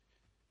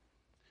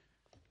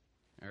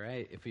All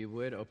right, if you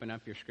would open up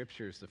your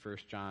scriptures to 1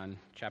 John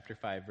chapter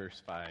 5,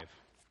 verse 5.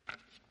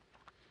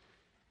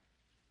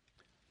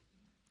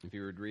 If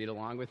you would read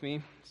along with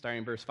me, starting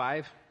in verse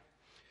 5.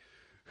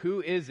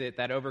 Who is it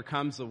that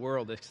overcomes the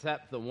world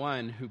except the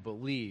one who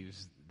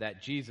believes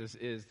that Jesus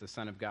is the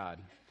Son of God?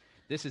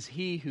 This is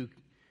he who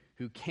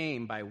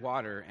came by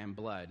water and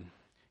blood,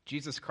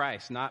 Jesus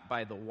Christ, not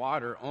by the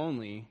water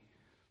only,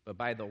 but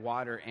by the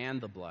water and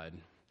the blood.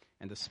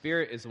 And the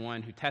Spirit is the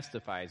one who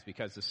testifies,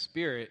 because the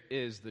Spirit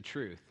is the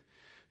truth.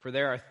 For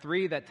there are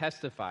three that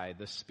testify,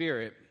 the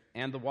Spirit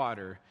and the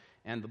water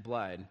and the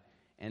blood,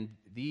 and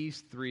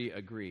these three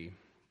agree.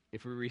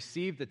 If we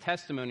receive the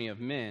testimony of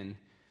men,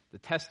 the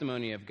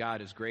testimony of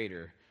God is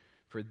greater.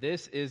 For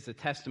this is the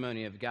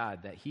testimony of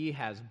God, that he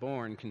has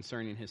borne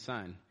concerning his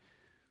Son.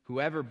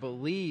 Whoever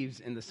believes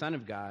in the Son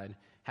of God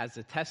has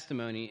the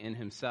testimony in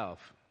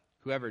himself.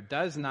 Whoever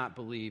does not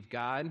believe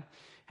God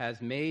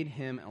has made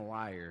him a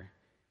liar,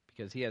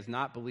 because he has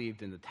not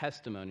believed in the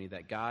testimony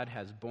that God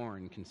has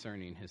borne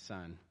concerning his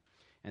Son.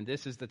 And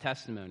this is the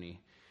testimony,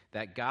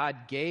 that God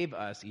gave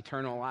us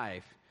eternal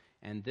life,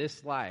 and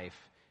this life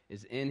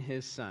is in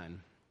his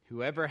Son.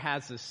 Whoever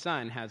has the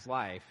Son has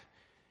life,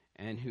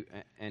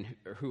 and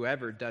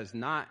whoever does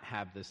not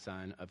have the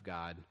Son of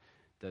God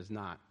does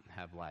not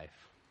have life.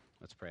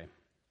 Let's pray.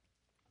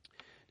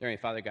 Dear Heavenly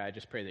Father, God, I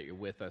just pray that you're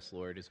with us,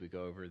 Lord, as we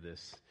go over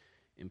this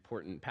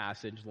important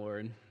passage,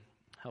 Lord.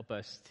 Help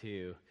us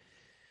to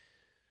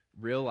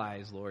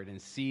realize, Lord,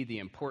 and see the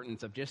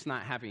importance of just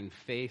not having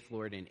faith,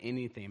 Lord, in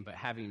anything, but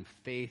having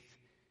faith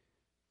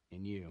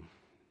in you.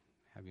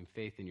 Having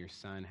faith in your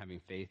Son,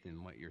 having faith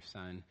in what your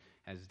Son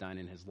has done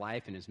in his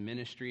life and his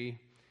ministry,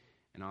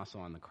 and also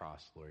on the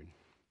cross, Lord.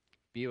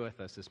 Be with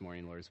us this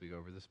morning, Lord, as we go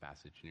over this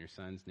passage. In your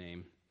Son's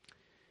name,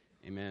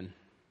 amen.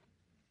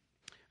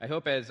 I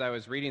hope as I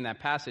was reading that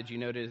passage, you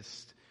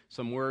noticed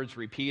some words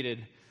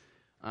repeated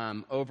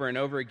over and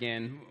over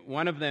again.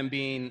 One of them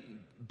being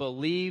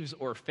believes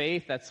or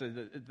faith. That's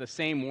the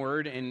same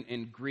word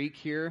in Greek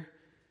here.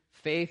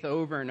 Faith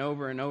over and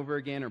over and over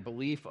again, or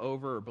belief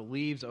over, or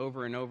believes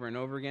over and over and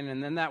over again.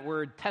 And then that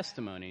word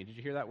testimony. Did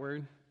you hear that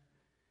word?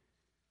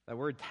 That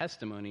word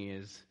testimony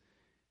is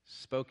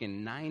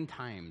spoken 9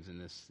 times in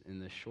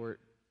this short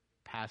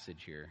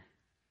passage here.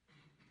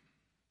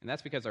 And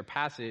that's because our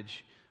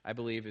passage, I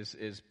believe,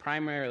 is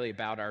primarily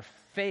about our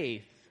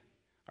faith,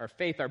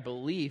 our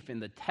belief in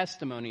the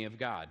testimony of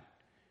God.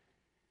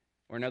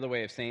 Or another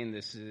way of saying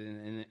this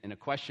in a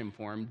question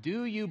form,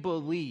 do you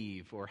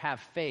believe or have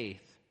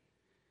faith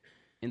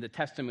in the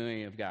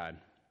testimony of God?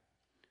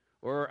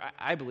 Or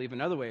I believe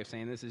another way of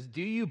saying this is,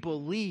 do you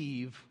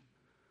believe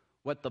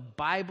what the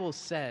Bible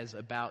says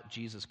about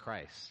Jesus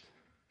Christ?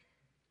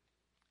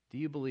 Do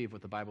you believe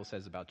what the Bible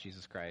says about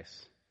Jesus Christ?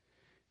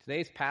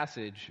 Today's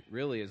passage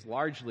really is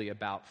largely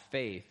about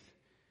faith.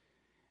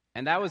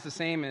 And that was the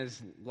same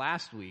as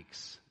last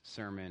week's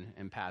sermon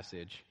and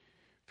passage.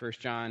 1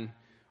 John,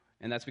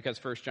 and that's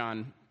because 1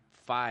 John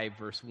 5,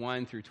 verse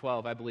 1 through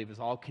 12, I believe, is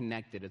all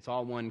connected. It's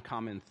all one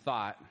common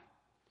thought.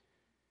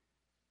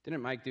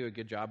 Didn't Mike do a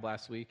good job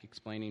last week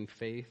explaining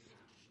faith?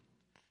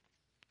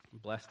 I'm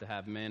blessed to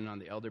have men on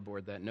the elder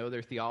board that know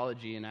their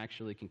theology and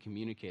actually can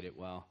communicate it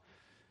well.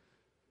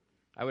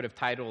 I would have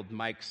titled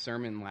Mike's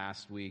sermon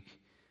last week,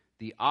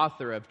 The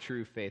Author of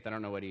True Faith. I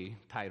don't know what he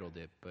titled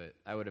it, but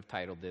I would have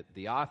titled it,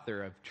 The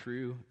Author of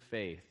True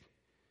Faith.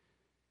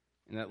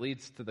 And that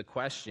leads to the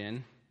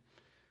question,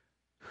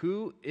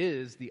 who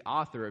is the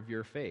author of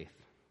your faith?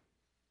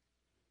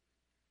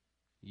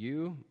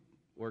 You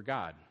or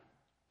God?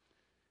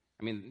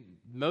 I mean,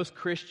 most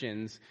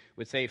Christians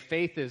would say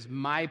faith is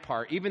my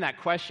part. Even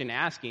that question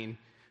asking,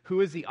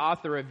 who is the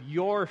author of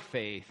your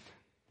faith,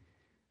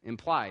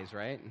 implies,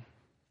 right?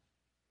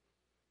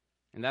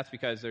 And that's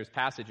because there's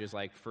passages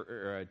like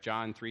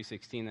John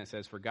 3:16 that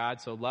says, for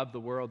God so loved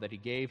the world that he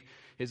gave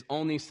his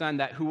only Son,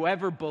 that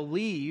whoever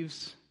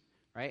believes,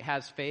 right,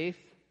 has faith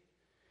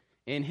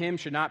in him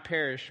should not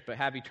perish but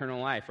have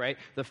eternal life, right?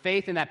 The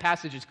faith in that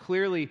passage is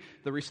clearly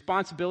the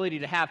responsibility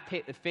to have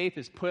faith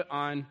is put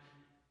on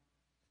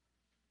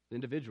the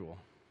individual.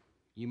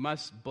 You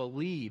must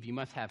believe, you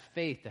must have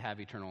faith to have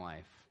eternal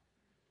life.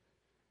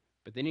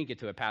 But then you get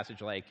to a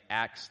passage like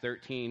Acts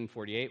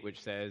 13:48,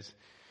 which says,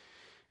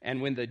 and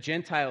when the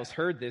Gentiles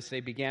heard this, they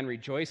began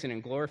rejoicing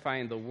and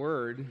glorifying the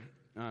word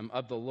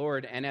of the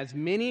Lord, and as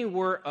many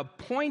were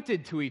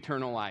appointed to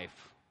eternal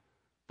life,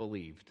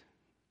 believed.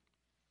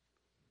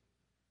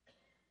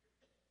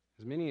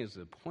 As many as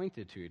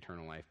appointed to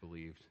eternal life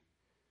believed.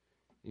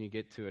 And you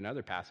get to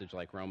another passage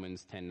like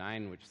Romans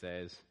 10:9, which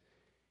says,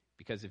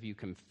 because if you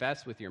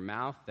confess with your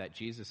mouth that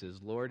Jesus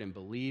is Lord and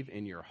believe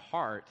in your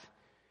heart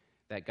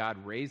that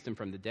God raised him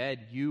from the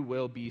dead, you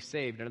will be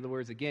saved. In other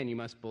words, again, you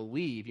must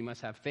believe, you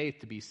must have faith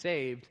to be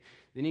saved.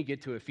 Then you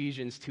get to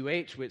Ephesians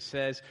 2:8, which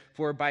says,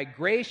 for by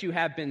grace you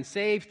have been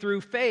saved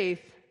through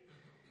faith,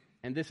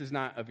 and this is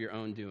not of your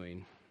own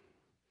doing.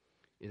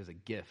 It is a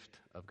gift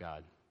of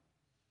God.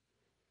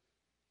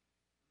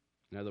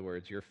 In other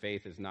words, your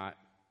faith is not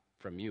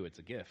from you, it's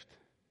a gift.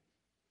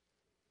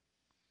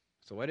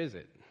 So what is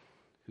it?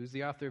 Who's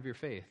the author of your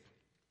faith?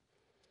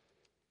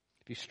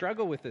 If you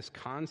struggle with this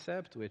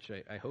concept, which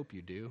I hope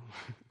you do,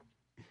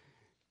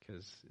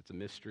 because it's a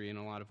mystery in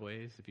a lot of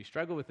ways. If you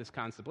struggle with this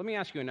concept, let me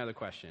ask you another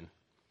question.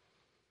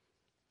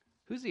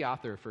 Who's the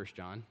author of 1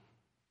 John?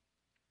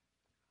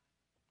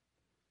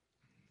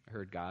 I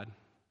heard God.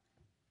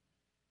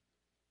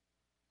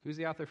 Who's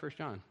the author of 1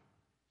 John?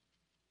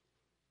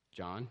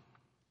 John.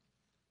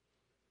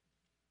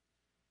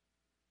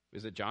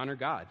 Is it John or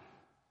God?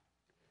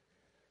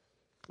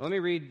 Well, let me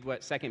read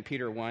what 2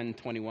 Peter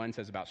 1:21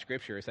 says about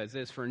Scripture. It says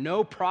this, "For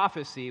no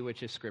prophecy,"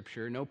 which is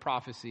Scripture, no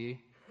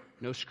prophecy,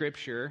 no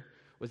Scripture,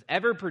 "was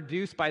ever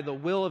produced by the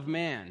will of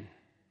man,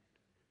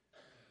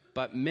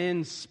 but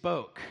men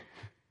spoke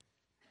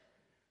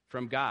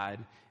from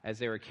God as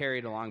they were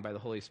carried along by the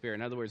Holy Spirit."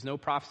 In other words, no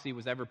prophecy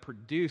was ever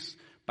produced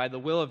by the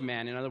will of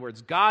man. In other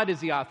words, God is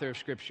the author of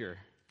Scripture,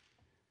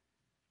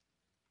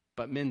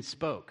 but men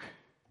spoke.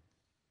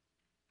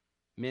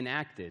 Men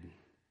acted.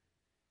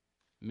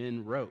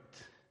 Men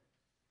wrote.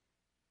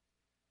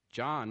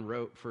 John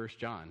wrote 1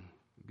 John.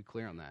 Be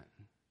clear on that.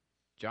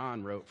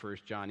 John wrote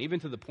 1 John, even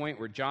to the point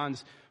where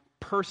John's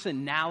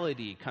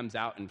personality comes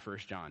out in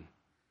 1 John.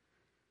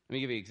 Let me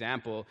give you an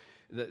example.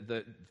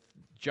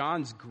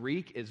 John's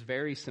Greek is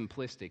very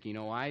simplistic. You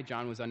know why?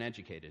 John was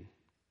uneducated.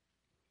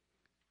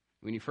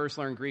 When you first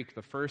learn Greek,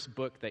 the first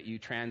book that you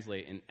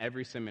translate in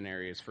every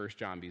seminary is 1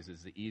 John because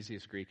it's the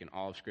easiest Greek in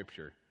all of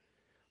Scripture.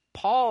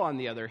 Paul, on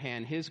the other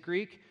hand, his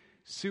Greek,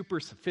 super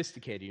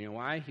sophisticated. You know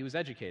why? He was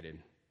educated.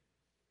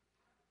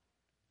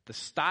 The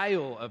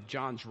style of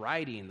John's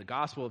writing, the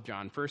Gospel of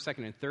John, 1st,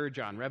 2nd, and 3rd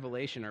John,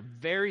 Revelation, are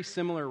very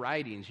similar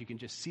writings. You can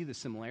just see the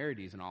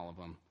similarities in all of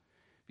them.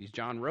 Because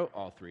John wrote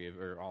all 5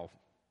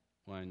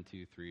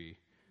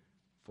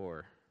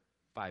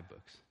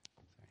 books.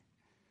 Sorry.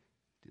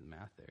 Do the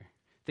math there.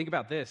 Think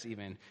about this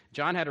even.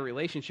 John had a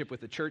relationship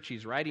with the church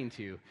he's writing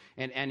to.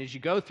 And as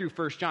you go through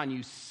 1 John,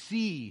 you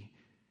see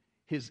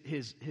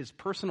his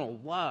personal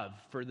love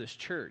for this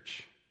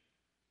church.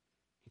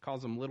 He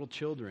calls them little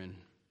children,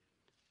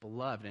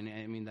 beloved. And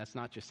I mean, that's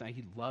not just saying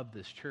he loved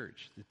this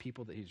church, the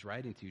people that he's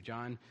writing to.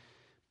 John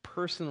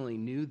personally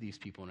knew these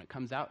people, and it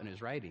comes out in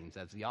his writings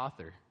as the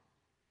author.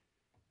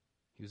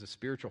 He was a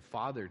spiritual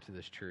father to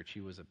this church.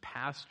 He was a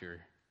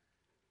pastor.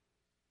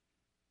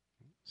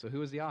 So who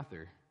was the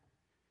author?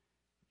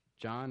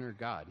 John or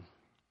God?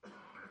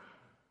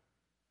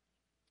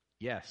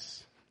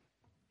 Yes.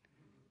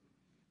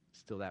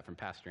 Steal that from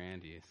Pastor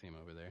Andy. I see him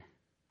over there.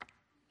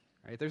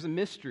 Right? There's a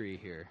mystery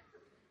here.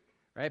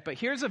 Right? But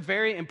here's a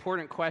very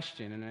important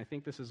question, and I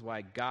think this is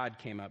why God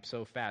came up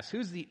so fast.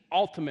 Who's the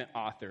ultimate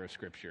author of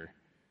Scripture?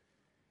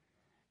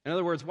 In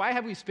other words, why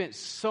have we spent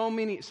so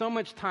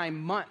much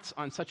time, months,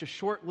 on such a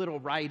short little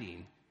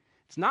writing?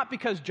 It's not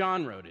because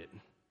John wrote it.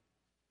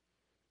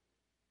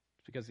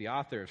 It's because the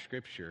author of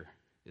Scripture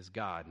is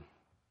God,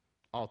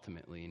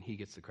 ultimately, and he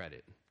gets the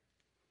credit.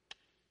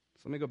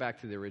 So let me go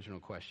back to the original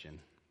question.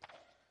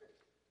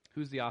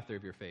 Who's the author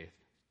of your faith?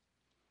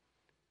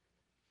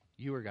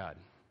 You or God?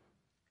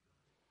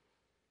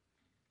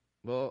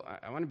 Well,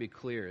 I want to be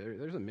clear.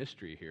 There's a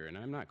mystery here, and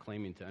I'm not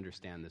claiming to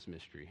understand this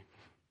mystery.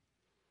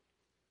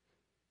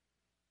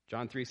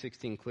 John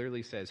 3:16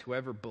 clearly says,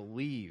 whoever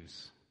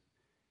believes,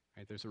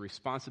 right, there's a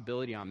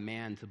responsibility on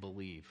man to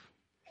believe.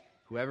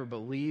 Whoever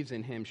believes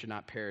in him should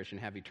not perish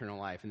and have eternal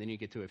life. And then you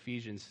get to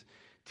Ephesians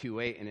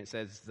 2:8, and it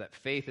says that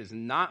faith is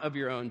not of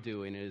your own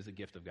doing, it is a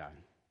gift of God.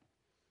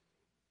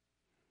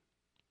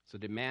 So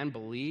did man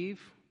believe,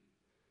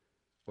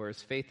 or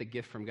is faith a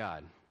gift from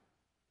God?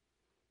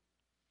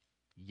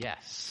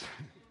 Yes.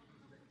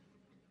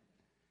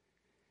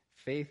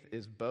 Faith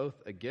is both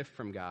a gift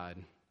from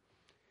God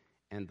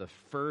and the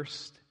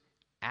first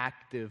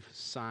active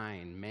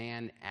sign,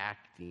 man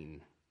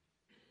acting,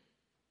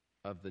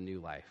 of the new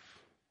life.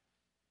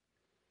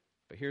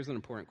 But here's an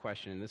important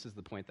question, and this is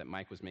the point that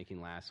Mike was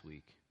making last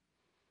week.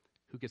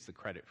 Who gets the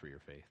credit for your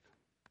faith?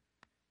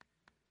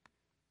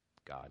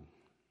 God.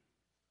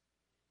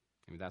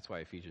 I mean, that's why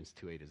Ephesians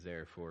 2:8 is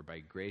there. For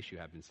by grace you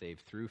have been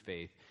saved through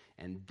faith,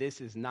 and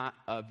this is not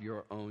of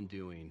your own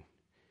doing.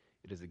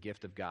 It is a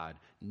gift of God,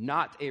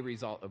 not a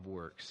result of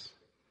works,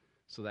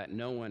 so that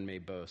no one may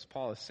boast.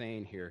 Paul is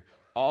saying here,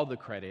 all the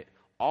credit,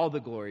 all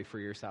the glory for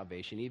your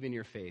salvation, even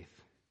your faith,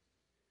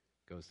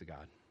 goes to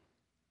God.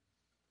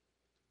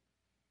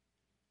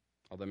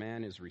 Although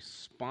man is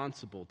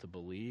responsible to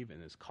believe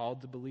and is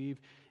called to believe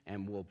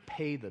and will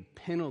pay the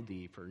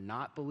penalty for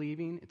not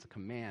believing, it's a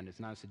command, it's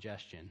not a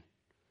suggestion.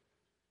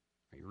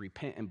 Right?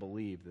 Repent and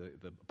believe.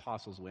 The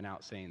apostles went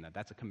out saying that.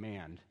 That's a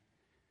command.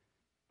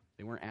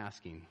 They weren't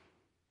asking.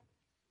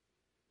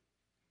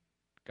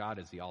 God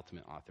is the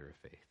ultimate author of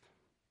faith.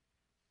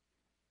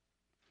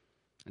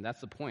 And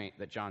that's the point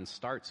that John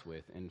starts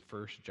with in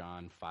 1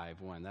 John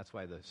 5:1. That's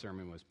why the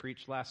sermon was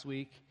preached last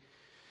week.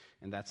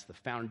 And that's the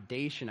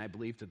foundation, I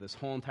believe, to this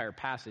whole entire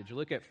passage.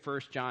 Look at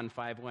 1 John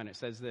 5:1. It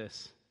says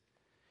this.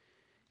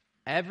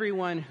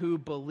 Everyone who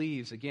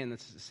believes, again,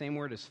 that's the same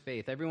word as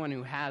faith. Everyone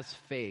who has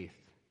faith,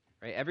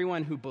 right?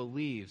 Everyone who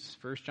believes,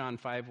 1 John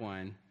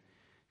 5:1,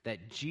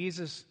 that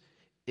Jesus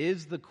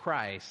is the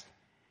Christ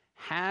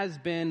has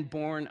been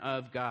born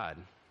of God.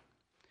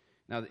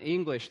 Now, the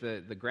English,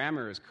 the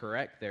grammar is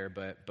correct there,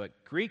 but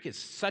Greek is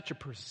such a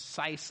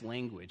precise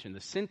language, and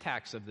the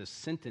syntax of this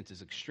sentence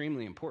is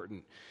extremely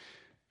important.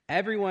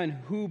 Everyone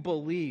who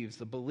believes,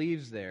 the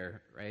believes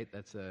there, right?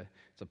 It's a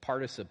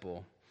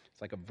participle.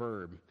 It's like a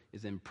verb,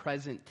 is in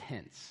present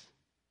tense.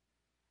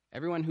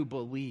 Everyone who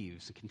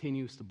believes,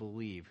 continues to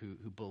believe, who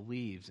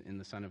believes in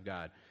the Son of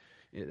God,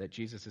 that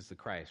Jesus is the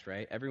Christ,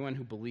 right? Everyone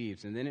who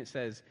believes. And then it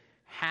says,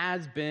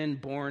 has been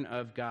born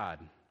of God.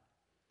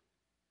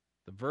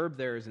 The verb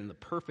there is in the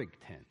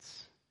perfect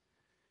tense,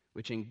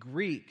 which in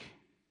Greek,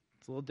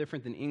 it's a little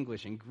different than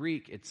English. In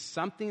Greek, it's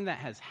something that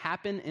has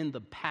happened in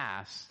the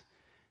past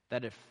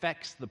that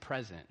affects the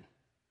present.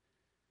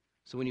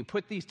 So when you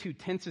put these two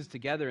tenses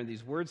together and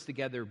these words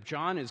together,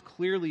 John is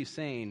clearly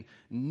saying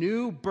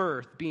new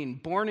birth, being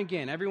born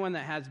again, everyone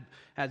that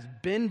has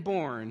been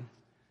born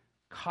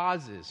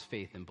causes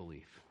faith and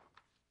belief.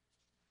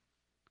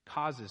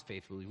 Causes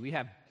faith and belief. We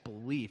have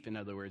belief, in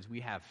other words,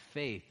 we have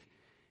faith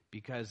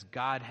because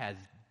God has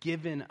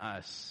given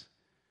us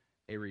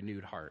a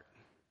renewed heart.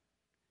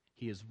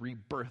 He has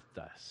rebirthed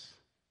us.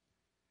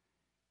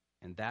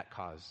 And that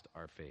caused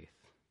our faith.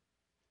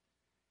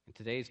 And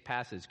today's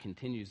passage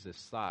continues this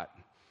thought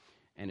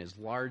and is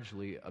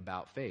largely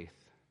about faith.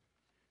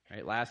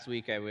 Right? Last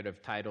week I would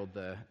have titled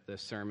the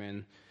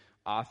sermon,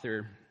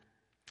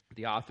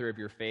 The Author of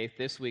Your Faith.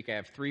 This week I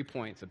have 3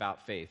 points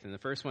about faith. And the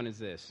first one is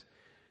this: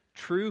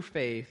 true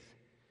faith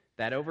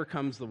that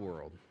overcomes the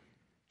world.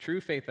 True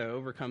faith that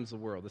overcomes the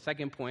world. The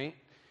second point,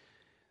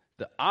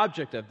 the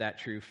object of that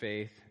true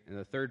faith. And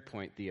the third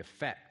point, the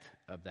effect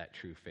of that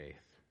true faith.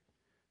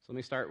 So let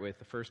me start with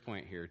the first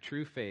point here,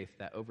 true faith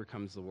that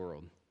overcomes the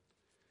world.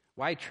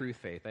 Why true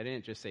faith? I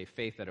didn't just say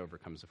faith that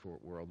overcomes the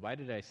world. Why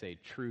did I say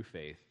true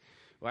faith?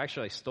 Well,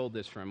 actually, I stole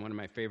this from one of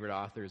my favorite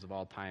authors of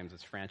all times.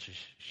 It's Francis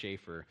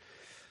Schaeffer,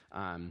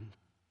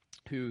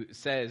 who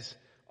says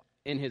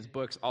in his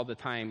books all the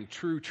time,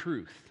 true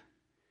truth.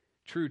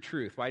 True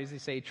truth. Why does he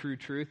say true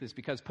truth? It's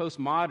because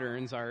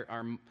postmoderns,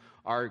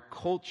 our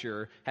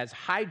culture, has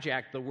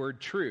hijacked the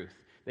word truth.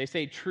 They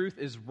say truth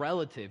is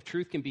relative.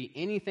 Truth can be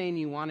anything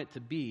you want it to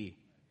be.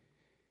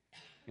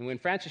 And when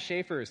Francis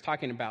Schaeffer is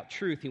talking about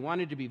truth, he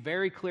wanted to be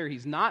very clear.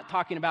 He's not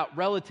talking about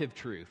relative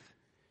truth.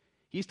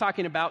 He's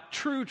talking about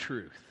true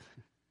truth.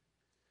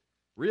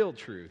 Real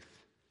truth.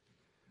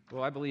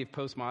 Well, I believe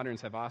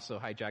postmoderns have also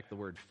hijacked the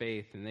word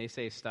faith, and they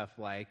say stuff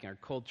like, in our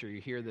culture, you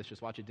hear this,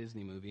 just watch a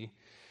Disney movie.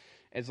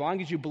 As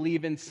long as you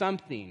believe in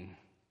something,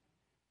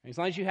 as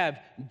long as you have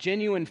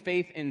genuine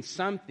faith in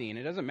something,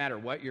 it doesn't matter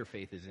what your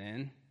faith is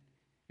in,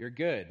 you're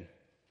good.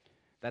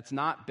 That's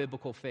not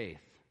biblical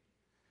faith.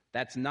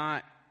 That's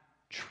not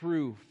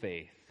true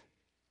faith.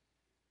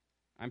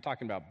 I'm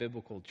talking about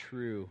biblical,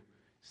 true,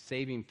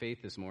 saving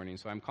faith this morning,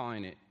 so I'm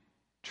calling it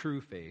true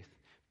faith.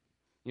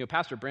 You know,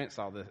 Pastor Brent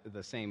saw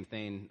the same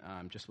thing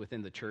just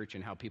within the church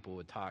and how people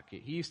would talk.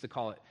 He used to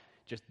call it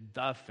just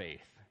the faith,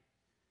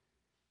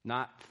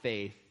 not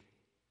faith.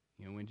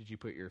 You know, when did you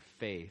put your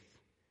faith?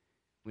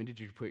 When did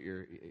you put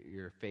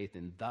your faith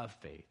in the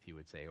faith, he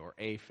would say, or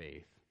a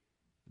faith,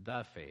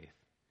 the faith.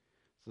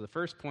 So the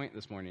first point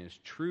this morning is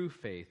true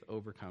faith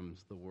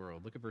overcomes the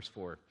world. Look at verse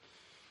 4.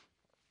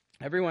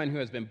 Everyone who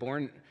has been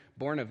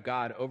born of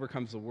God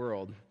overcomes the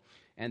world,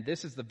 and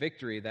this is the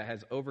victory that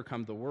has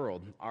overcome the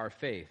world, our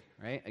faith,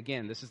 right?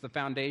 Again, this is the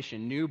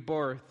foundation, new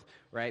birth,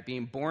 right?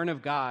 Being born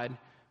of God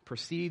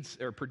precedes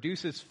or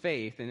produces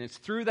faith, and it's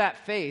through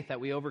that faith that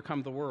we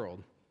overcome the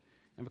world.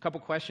 I have a couple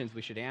questions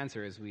we should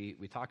answer as we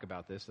talk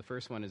about this. The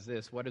first one is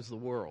this: what is the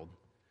world?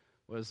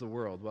 What is the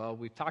world? Well,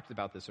 we've talked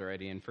about this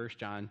already in 1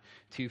 John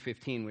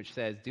 2:15, which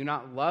says, do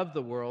not love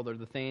the world or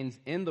the things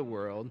in the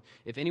world.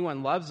 If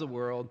anyone loves the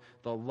world,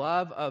 the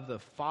love of the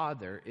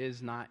Father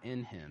is not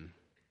in him.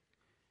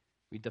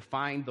 We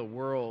defined the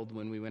world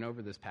when we went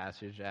over this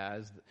passage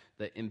as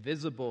the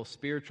invisible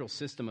spiritual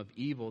system of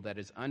evil that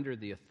is under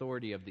the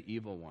authority of the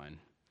evil one.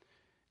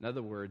 In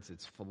other words,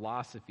 it's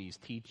philosophies,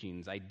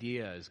 teachings,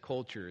 ideas,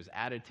 cultures,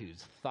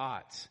 attitudes,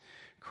 thoughts,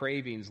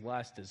 cravings,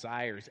 lusts,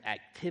 desires,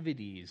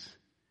 activities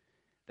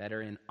that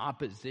are in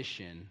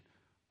opposition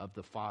of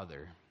the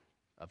Father,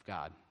 of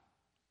God.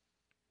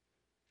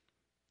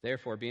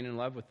 Therefore, being in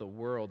love with the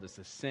world is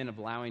the sin of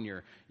allowing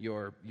your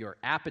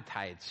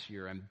appetites,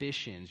 your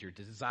ambitions, your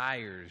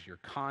desires, your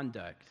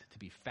conduct to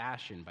be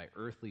fashioned by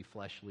earthly,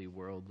 fleshly,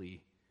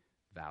 worldly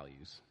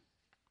values.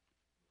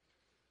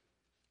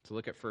 So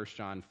look at 1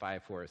 John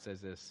 5:4. It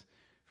says this: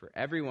 for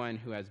everyone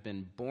who has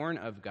been born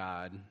of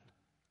God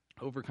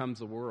overcomes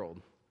the world.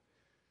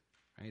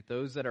 Right?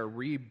 Those that are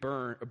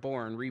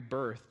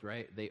rebirthed,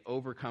 right? They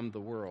overcome the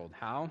world.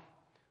 How?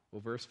 Well,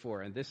 verse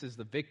 4, and this is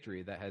the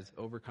victory that has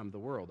overcome the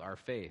world, our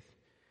faith.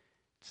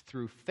 It's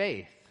through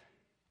faith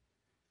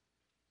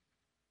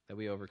that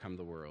we overcome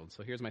the world.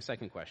 So here's my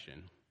second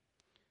question.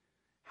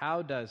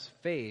 How does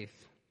faith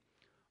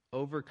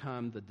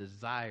overcome the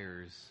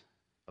desires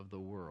of the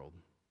world?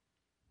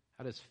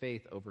 How does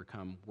faith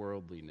overcome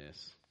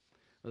worldliness?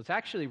 Well, it's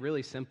actually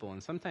really simple,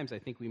 and sometimes I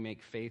think we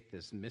make faith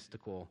this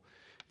mystical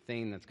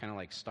thing that's kind of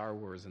like Star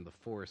Wars and the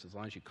Force. As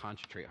long as you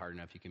concentrate hard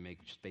enough, you can make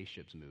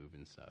spaceships move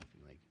and stuff.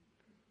 Like,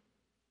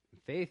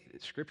 faith,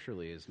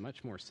 scripturally, is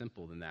much more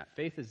simple than that.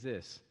 Faith is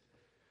this: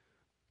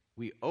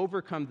 we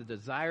overcome the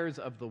desires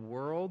of the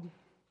world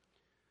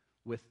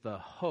with the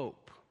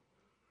hope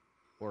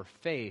or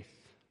faith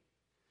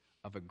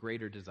of a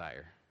greater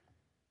desire.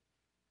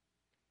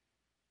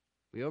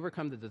 We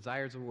overcome the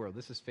desires of the world.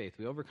 This is faith.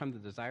 We overcome the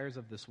desires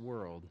of this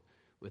world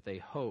with a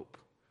hope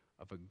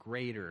of a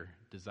greater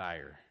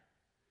desire.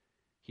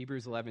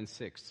 Hebrews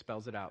 11:6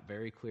 spells it out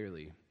very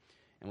clearly.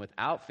 And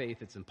without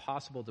faith, it's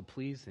impossible to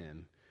please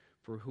him.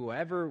 For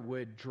whoever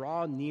would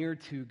draw near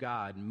to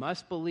God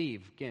must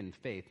believe, again,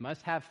 faith,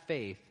 must have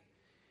faith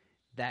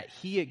that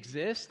he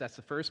exists, that's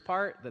the first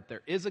part, that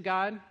there is a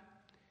God,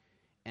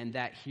 and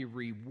that he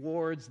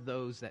rewards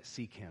those that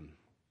seek him.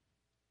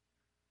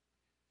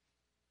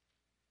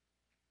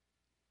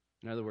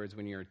 In other words,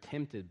 when you're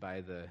tempted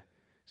by the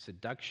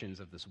seductions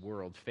of this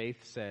world,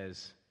 faith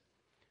says,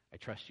 I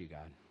trust you,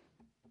 God.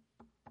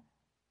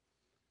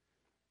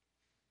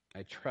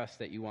 I trust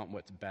that you want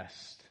what's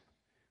best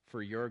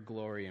for your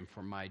glory and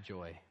for my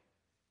joy.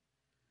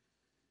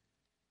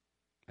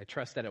 I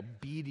trust that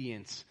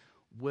obedience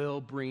will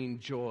bring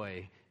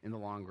joy in the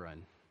long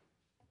run.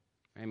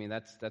 I mean,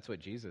 that's what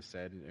Jesus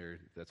said, or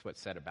that's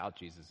what's said about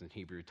Jesus in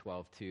Hebrews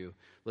 12:2.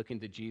 Looking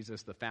to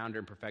Jesus, the founder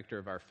and perfecter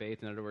of our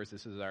faith. In other words,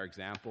 this is our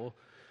example,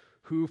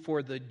 who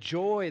for the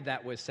joy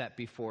that was set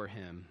before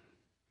him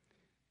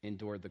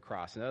endured the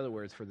cross. In other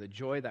words, for the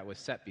joy that was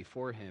set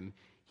before him,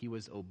 he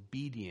was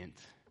obedient.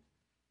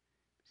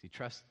 He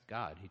trusts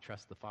God. He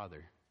trusts the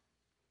Father,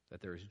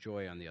 that there is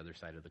joy on the other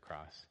side of the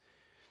cross.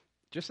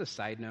 Just a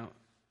side note,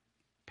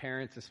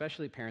 parents,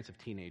 especially parents of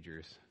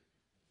teenagers,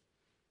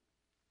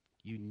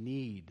 you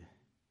need,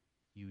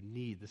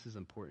 this is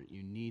important,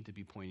 you need to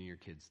be pointing your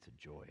kids to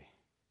joy.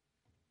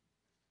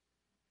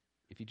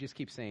 If you just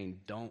keep saying,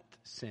 don't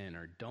sin,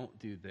 or don't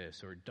do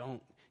this, or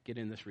don't get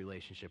in this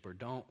relationship, or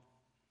don't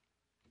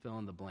fill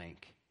in the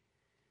blank,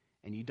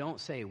 and you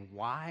don't say,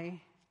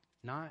 why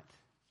not?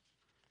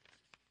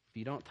 If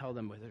you don't tell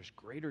them, well, there's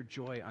greater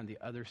joy on the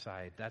other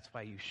side, that's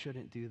why you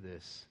shouldn't do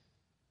this,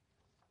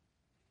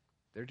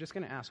 they're just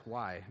going to ask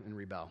why and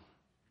rebel.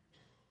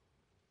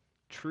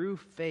 True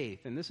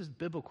faith, and this is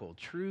biblical,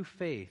 true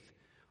faith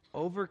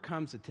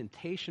overcomes the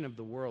temptation of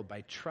the world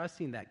by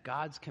trusting that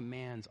God's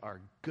commands are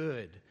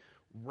good,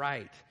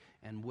 right,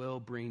 and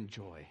will bring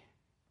joy.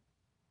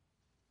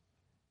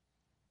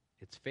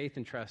 It's faith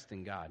and trust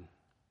in God.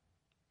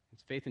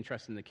 It's faith and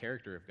trust in the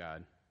character of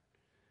God,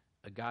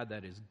 a God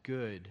that is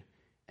good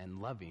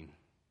and loving.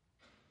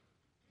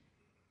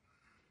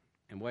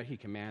 And what he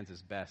commands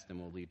is best and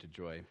will lead to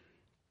joy.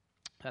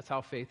 That's how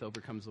faith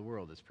overcomes the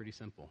world. It's pretty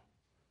simple.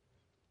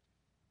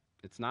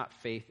 It's not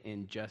faith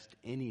in just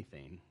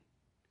anything.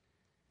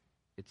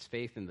 It's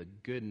faith in the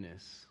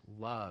goodness,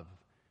 love,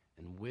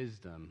 and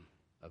wisdom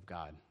of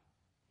God.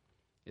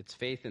 It's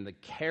faith in the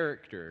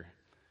character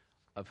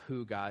of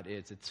who God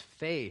is. It's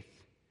faith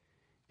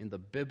in the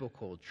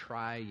biblical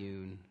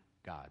triune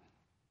God.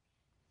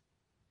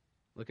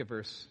 Look at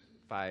verse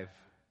 5.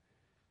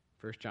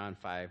 1 John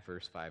 5,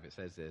 verse 5. It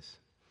says this: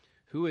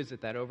 who is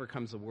it that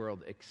overcomes the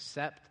world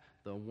except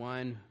the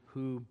one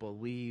who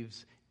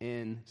believes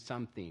in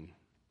something?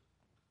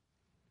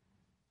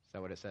 Is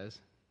that what it says?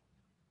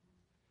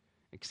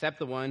 Except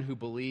the one who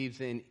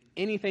believes in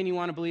anything you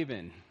want to believe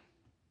in.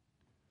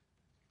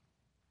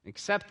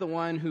 Except the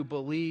one who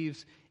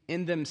believes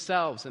in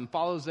themselves and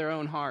follows their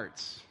own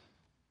hearts.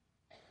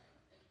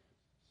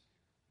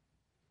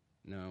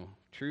 No,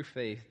 true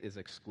faith is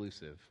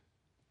exclusive.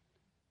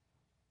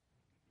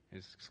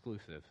 It's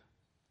exclusive.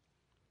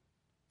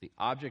 The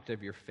object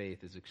of your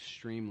faith is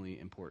extremely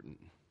important.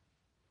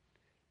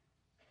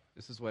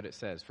 This is what it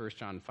says, 1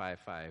 John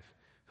 5:5.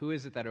 Who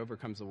is it that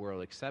overcomes the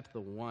world except the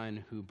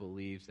one who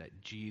believes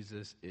that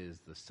Jesus is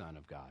the Son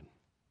of God?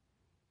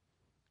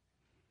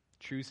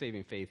 True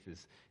saving faith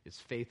is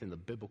faith in the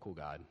biblical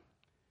God.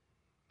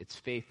 It's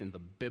faith in the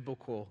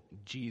biblical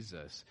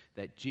Jesus,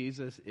 that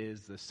Jesus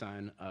is the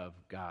Son of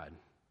God.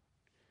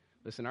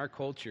 Listen, our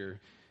culture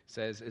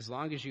says as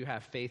long as you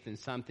have faith in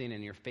something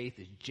and your faith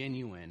is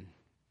genuine,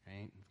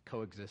 right?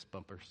 Coexist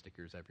bumper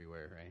stickers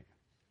everywhere, right?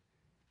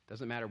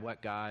 Doesn't matter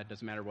what God,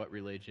 doesn't matter what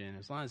religion,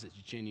 as long as it's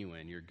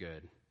genuine, you're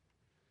good.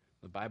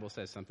 The Bible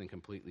says something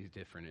completely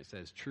different. It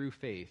says true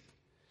faith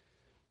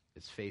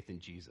is faith in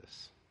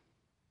Jesus.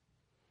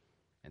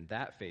 And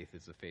that faith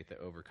is the faith that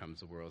overcomes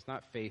the world. It's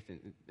not faith,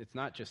 it's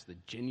not just the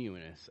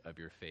genuineness of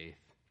your faith.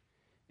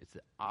 It's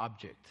the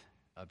object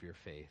of your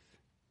faith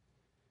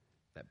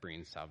that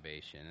brings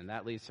salvation. And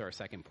that leads to our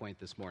second point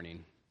this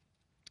morning.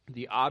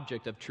 The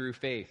object of true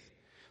faith.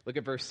 Look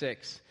at verse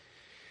 6.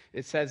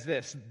 It says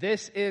this: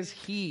 this is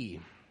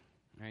he.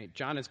 Right?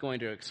 John is going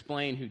to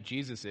explain who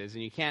Jesus is,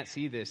 and you can't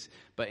see this,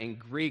 but in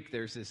Greek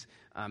there's this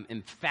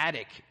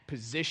emphatic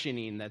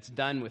positioning that's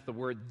done with the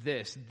word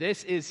this.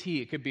 This is he.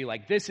 It could be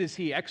like, this is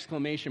he,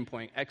 exclamation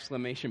point,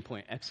 exclamation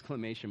point,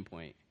 exclamation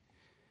point.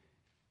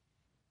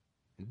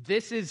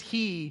 This is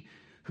he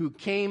who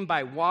came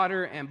by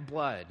water and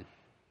blood.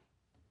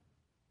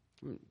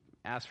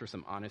 Ask for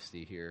some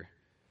honesty here.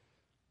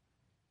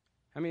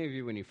 How many of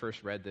you, when you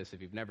first read this,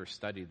 if you've never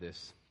studied this,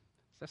 does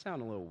that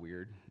sound a little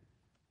weird?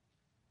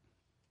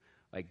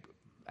 Like,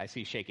 I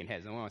see shaking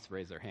heads. No one wants to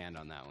raise their hand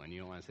on that one. You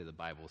don't want to say the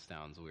Bible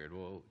sounds weird.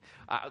 Well,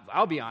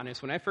 I'll be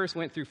honest. When I first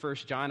went through 1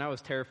 John, I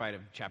was terrified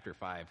of chapter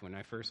 5. When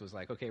I first was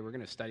like, okay, we're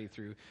going to study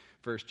through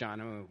 1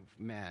 John. Oh,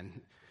 man,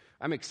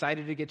 I'm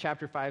excited to get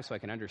chapter 5 so I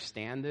can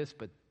understand this,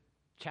 but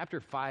chapter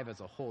 5 as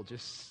a whole,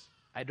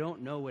 I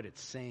don't know what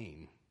it's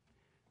saying.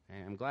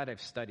 And I'm glad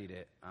I've studied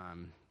it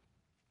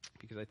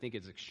because I think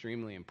it's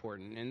extremely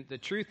important. And the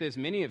truth is,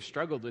 many have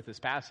struggled with this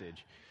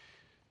passage.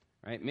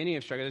 Right? Many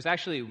have struggled. There's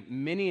actually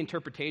many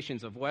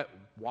interpretations of what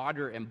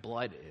water and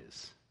blood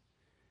is.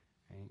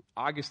 Right?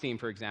 Augustine,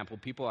 for example,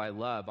 people I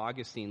love,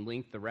 Augustine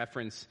linked the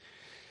reference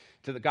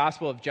to the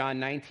Gospel of John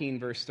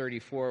 19, verse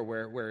 34,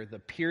 where the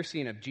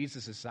piercing of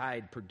Jesus'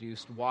 side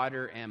produced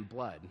water and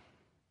blood.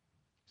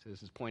 So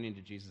this is pointing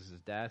to Jesus'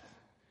 death.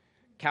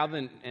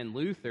 Calvin and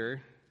Luther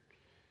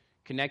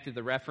connected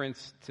the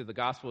reference to the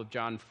Gospel of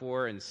John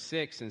 4 and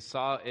 6 and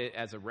saw it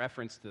as a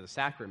reference to the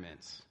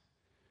sacraments.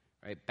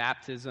 Right?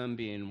 Baptism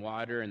being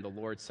water and the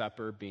Lord's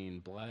Supper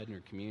being blood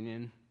or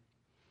communion.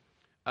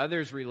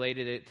 Others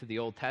related it to the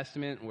Old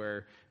Testament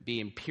where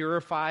being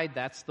purified,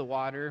 that's the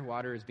water.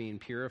 Water is being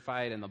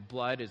purified, and the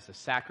blood is the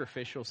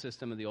sacrificial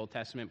system of the Old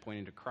Testament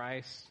pointing to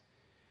Christ.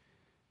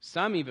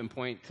 Some even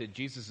point to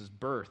Jesus'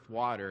 birth,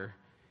 water,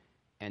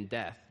 and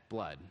death,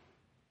 blood.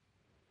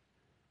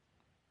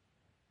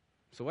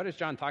 So what is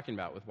John talking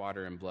about with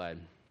water and blood?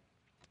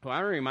 Well, I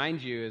want to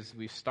remind you as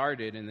we've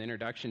started in the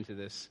introduction to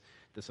this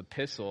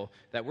epistle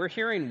that we're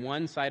hearing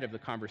one side of the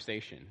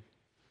conversation.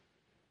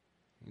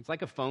 It's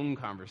like a phone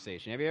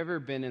conversation. Have you ever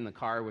been in the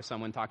car with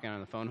someone talking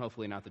on the phone?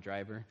 Hopefully not the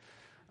driver.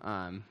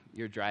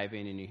 You're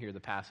driving and you hear the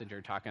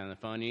passenger talking on the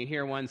phone and you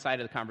hear one side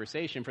of the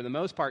conversation. For the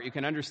most part, you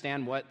can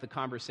understand what the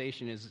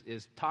conversation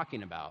is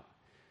talking about.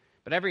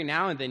 But every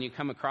now and then you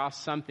come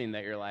across something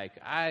that you're like,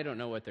 I don't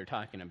know what they're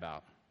talking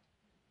about.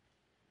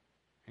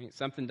 Right?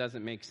 Something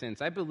doesn't make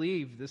sense. I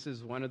believe this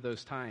is one of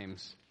those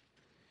times.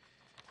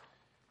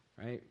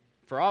 Right?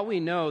 For all we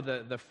know,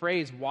 the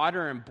phrase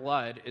water and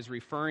blood is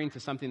referring to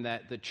something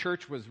that the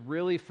church was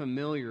really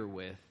familiar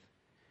with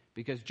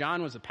because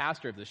John was a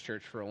pastor of this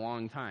church for a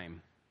long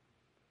time.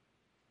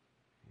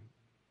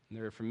 And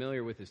they're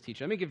familiar with his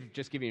teaching. Let me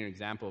just give you an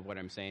example of what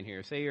I'm saying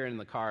here. Say you're in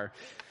the car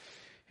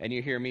and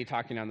you hear me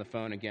talking on the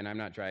phone. Again, I'm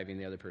not driving,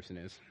 the other person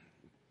is.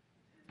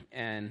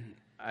 And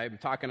I'm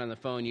talking on the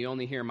phone, you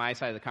only hear my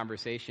side of the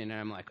conversation, and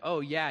I'm like, oh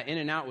yeah,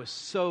 In-N-Out was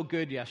so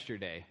good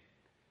yesterday.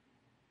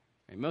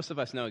 Most of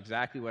us know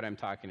exactly what I'm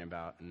talking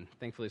about, and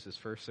thankfully this is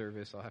first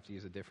service. I'll have to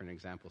use a different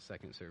example,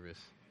 second service,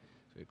 so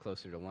we get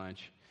closer to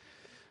lunch.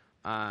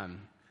 But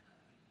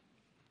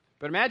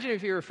imagine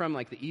if you were from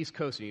like the East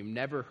Coast and you've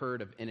never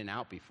heard of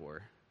In-N-Out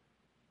before.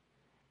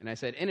 And I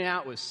said,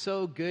 In-N-Out was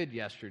so good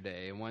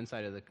yesterday in one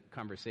side of the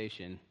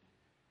conversation.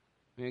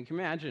 I mean, can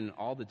you imagine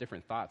all the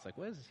different thoughts? Like,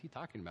 what is he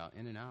talking about?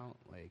 In-N-Out?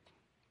 Like,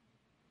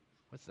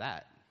 what's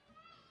that?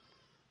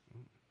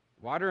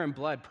 Water and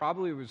blood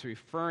probably was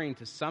referring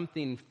to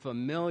something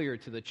familiar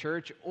to the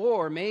church,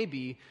 or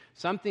maybe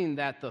something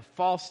that the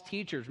false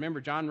teachers,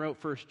 remember John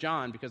wrote 1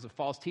 John because of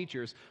false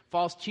teachers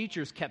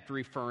kept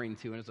referring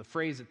to, and it's a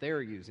phrase that they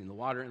were using, the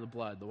water and the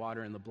blood, the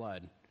water and the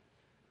blood.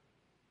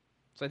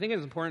 So I think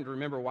it's important to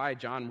remember why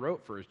John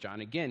wrote 1 John.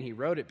 Again, he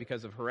wrote it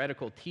because of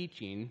heretical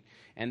teaching,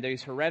 and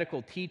these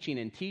heretical teaching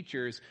and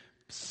teachers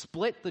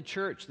split the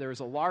church. There was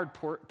a large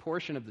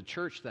portion of the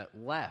church that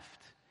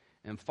left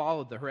and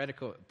followed the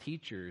heretical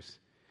teachers.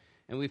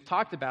 And we've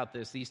talked about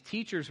this. These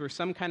teachers were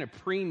some kind of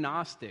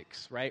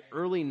pre-Gnostics, right?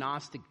 Early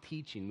Gnostic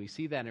teaching. We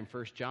see that in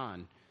 1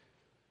 John.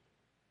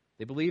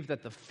 They believed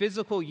that the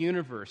physical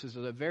universe, this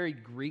is a very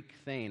Greek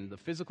thing, the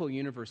physical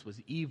universe was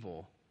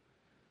evil,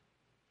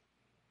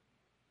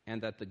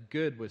 and that the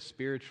good was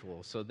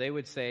spiritual. So they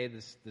would say,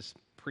 this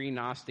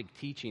pre-Gnostic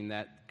teaching,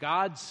 that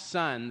God's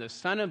Son, the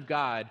Son of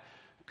God,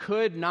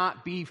 could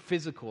not be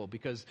physical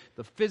because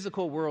the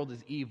physical world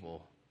is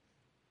evil.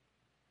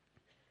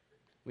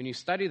 When you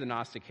study the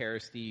Gnostic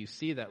heresy, you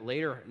see that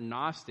later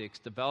Gnostics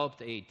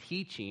developed a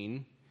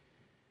teaching,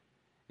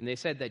 and they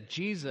said that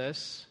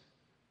Jesus,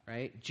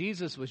 right,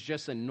 Jesus was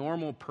just a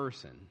normal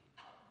person.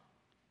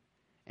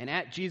 And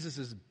at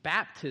Jesus'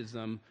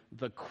 baptism,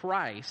 the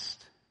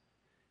Christ,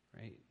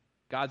 right,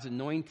 God's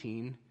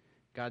anointing,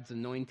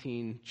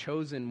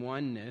 chosen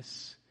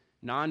oneness,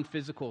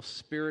 non-physical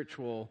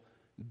spiritual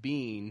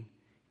being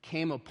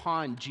came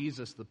upon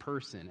Jesus the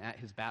person at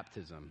his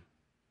baptism,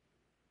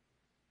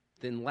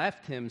 then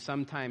left him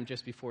sometime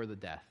just before the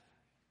death.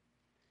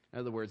 In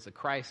other words, the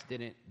Christ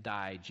didn't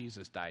die,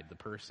 Jesus died, the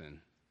person.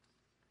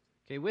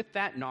 Okay, with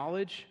that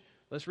knowledge,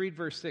 let's read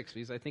verse 6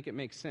 because I think it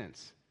makes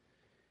sense.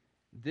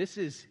 This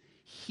is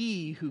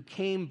he who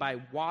came by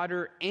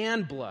water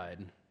and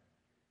blood.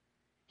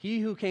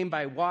 He who came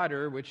by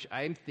water, which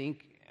I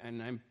think,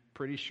 and I'm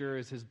pretty sure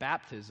is his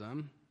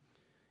baptism,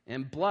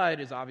 and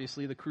blood is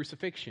obviously the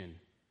crucifixion.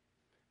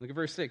 Look at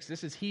verse 6.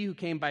 This is he who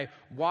came by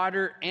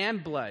water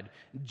and blood.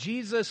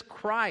 Jesus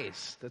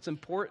Christ. That's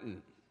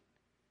important.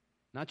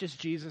 Not just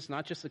Jesus,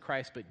 not just the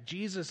Christ, but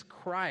Jesus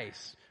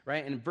Christ,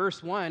 right? In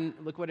verse 1,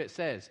 look what it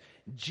says.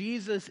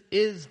 Jesus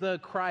is the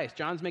Christ.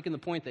 John's making the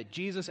point that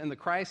Jesus and the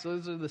Christ,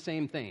 those are the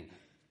same thing.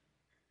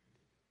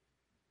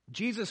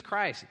 Jesus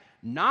Christ,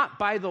 not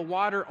by the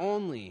water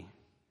only,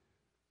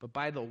 but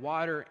by the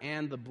water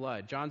and the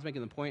blood. John's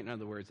making the point, in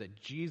other words, that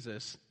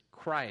Jesus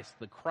Christ,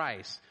 the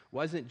Christ,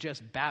 wasn't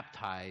just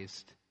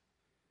baptized,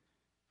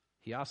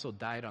 he also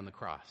died on the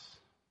cross.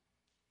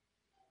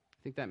 I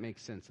think that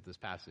makes sense of this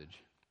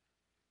passage.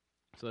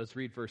 So let's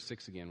read verse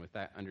 6 again with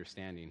that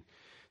understanding.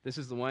 This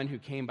is the one who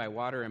came by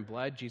water and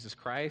blood, Jesus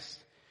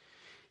Christ.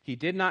 He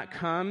did not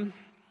come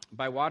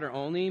by water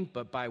only,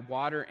 but by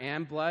water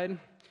and blood.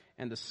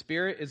 And the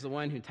Spirit is the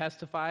one who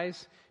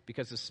testifies,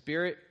 because the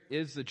Spirit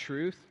is the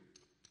truth.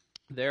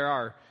 There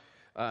are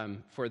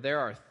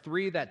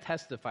three that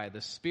testify, the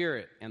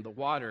Spirit and the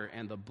water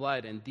and the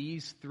blood, and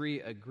these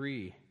three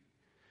agree.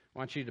 I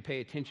want you to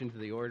pay attention to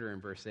the order in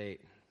verse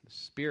 8. The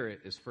Spirit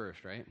is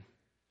first, right?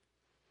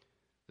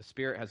 The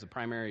Spirit has a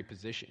primary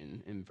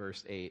position in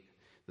verse 8.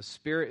 The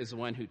Spirit is the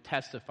one who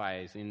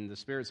testifies, and the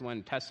Spirit is the one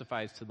who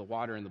testifies to the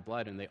water and the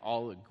blood, and they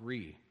all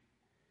agree,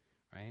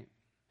 right?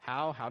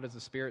 How? How does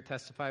the Spirit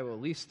testify? Well, at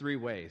least three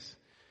ways.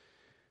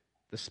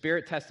 The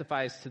Spirit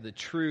testifies to the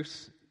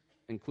truths,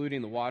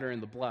 including the water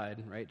and the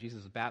blood, right?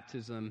 Jesus'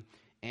 baptism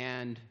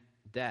and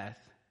death.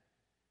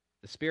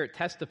 The Spirit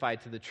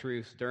testified to the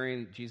truths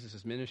during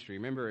Jesus' ministry.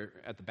 Remember,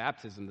 at the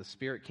baptism, the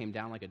Spirit came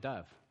down like a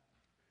dove.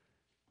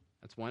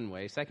 That's one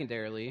way.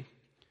 Secondarily,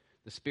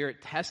 the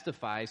Spirit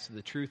testifies to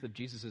the truth of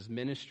Jesus'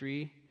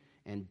 ministry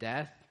and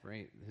death,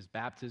 right? His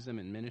baptism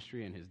and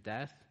ministry and his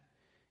death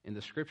in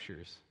the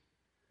Scriptures.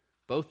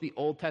 Both the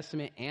Old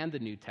Testament and the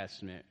New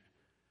Testament,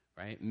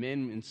 right?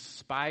 Men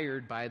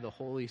inspired by the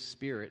Holy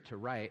Spirit to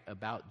write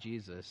about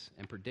Jesus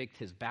and predict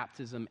his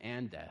baptism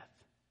and death.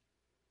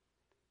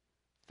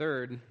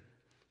 Third,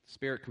 the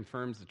Spirit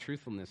confirms the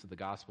truthfulness of the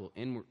gospel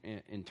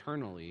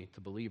internally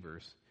to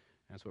believers.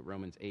 That's what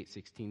Romans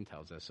 8:16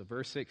 tells us. So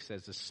verse 6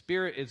 says, the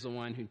Spirit is the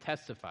one who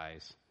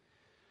testifies.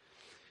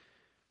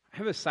 I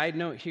have a side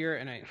note here,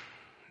 and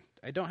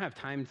I don't have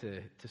time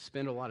to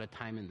spend a lot of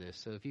time in this.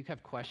 So if you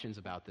have questions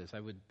about this, I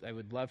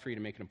would love for you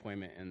to make an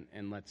appointment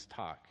and let's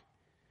talk.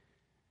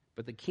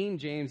 But the King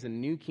James and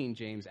New King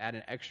James add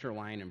an extra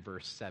line in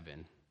verse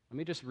 7. Let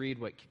me just read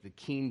what the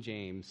King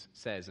James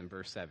says in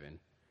verse 7.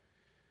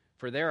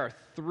 For there are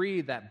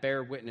three that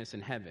bear witness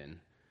in heaven,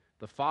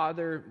 the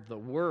Father, the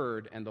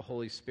Word, and the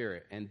Holy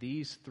Spirit, and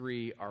these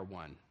three are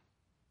one.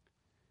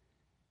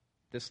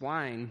 This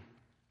line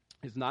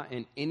is not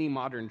in any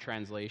modern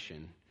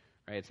translation.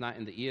 Right? It's not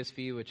in the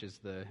ESV, which is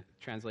the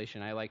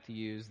translation I like to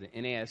use, the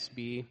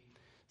NASB.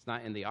 It's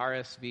not in the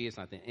RSV. It's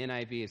not the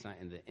NIV. It's not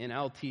in the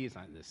NLT. It's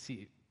not in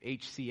the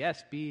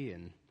HCSB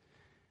and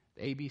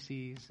the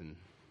ABCs and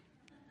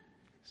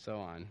so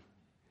on.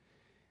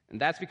 And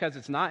that's because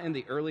it's not in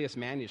the earliest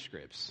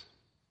manuscripts.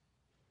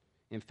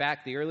 In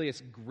fact, the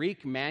earliest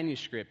Greek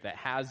manuscript that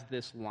has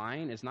this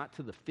line is not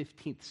to the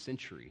 15th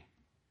century.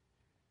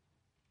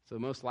 So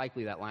most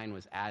likely that line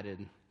was added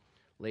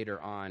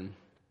later on.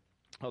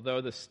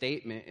 Although the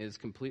statement is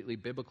completely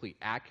biblically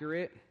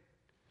accurate,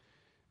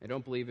 I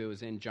don't believe it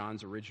was in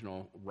John's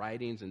original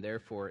writings, and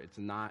therefore it's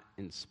not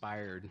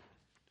inspired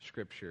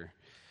scripture.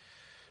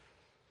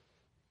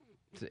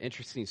 It's an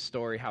interesting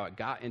story how it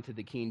got into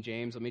the King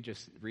James. Let me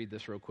just read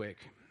this real quick.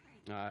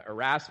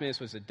 Erasmus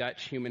was a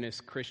Dutch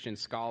humanist Christian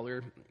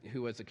scholar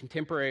who was a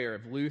contemporary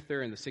of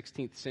Luther in the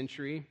 16th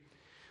century.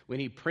 When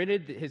he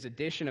printed his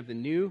edition of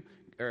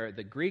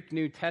the Greek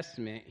New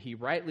Testament, he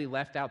rightly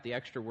left out the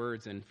extra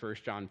words in 1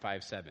 John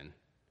 5:7.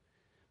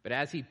 But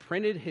as he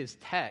printed his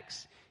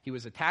text, he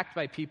was attacked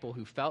by people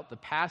who felt the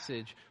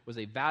passage was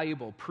a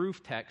valuable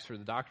proof text for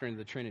the doctrine of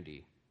the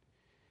Trinity.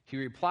 He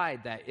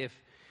replied that if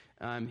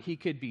he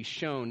could be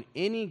shown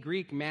any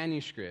Greek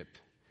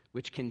manuscript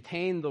which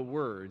contained the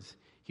words,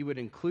 he would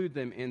include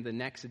them in the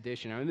next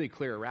edition. I'm really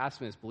clear,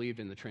 Erasmus believed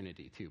in the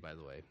Trinity too, by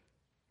the way.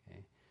 Okay?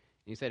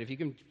 He said, if you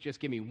can just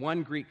give me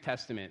one Greek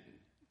Testament,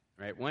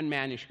 right, one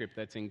manuscript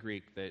that's in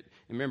Greek, that,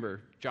 remember,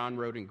 John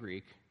wrote in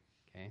Greek,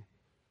 okay? If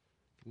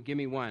you can give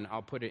me one,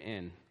 I'll put it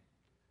in.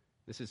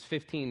 This is the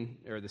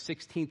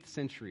 16th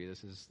century.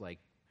 This is like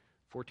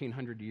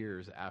 1,400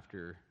 years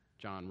after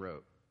John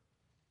wrote.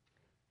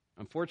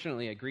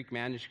 Unfortunately, a Greek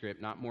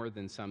manuscript not more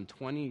than some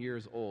 20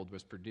 years old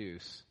was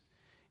produced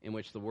in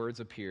which the words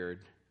appeared.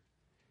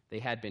 They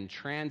had been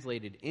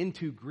translated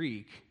into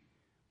Greek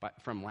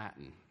from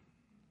Latin,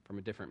 from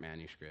a different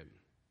manuscript.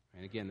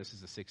 And again, this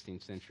is the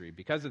 16th century.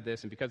 Because of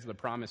this and because of the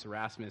promise,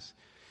 Erasmus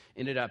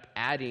ended up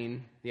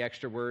adding the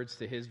extra words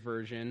to his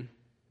version,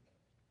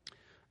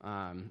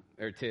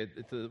 or to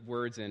the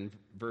words in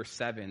verse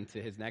 7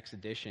 to his next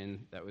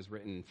edition that was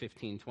written in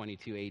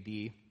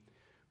 1522 AD.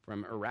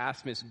 From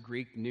Erasmus'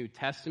 Greek New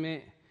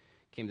Testament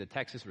came the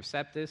Textus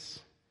Receptus,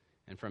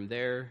 and from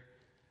there,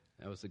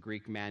 that was the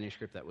Greek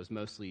manuscript that was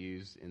mostly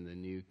used in the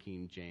New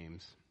King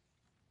James.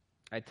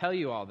 I tell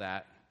you all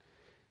that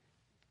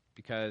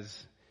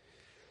because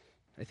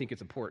I think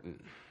it's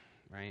important,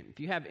 right? If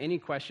you have any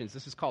questions,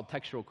 this is called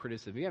textual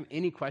criticism. If you have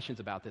any questions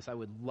about this, I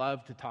would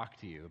love to talk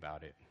to you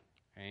about it,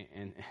 right?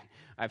 And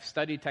I've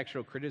studied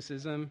textual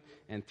criticism,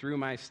 and through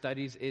my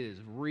studies, it has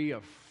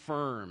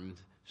reaffirmed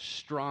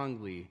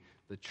strongly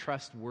the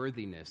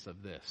trustworthiness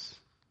of this,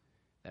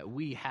 that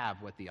we have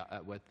what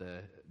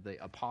the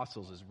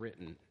apostles has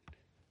written.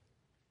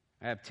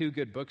 I have two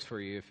good books for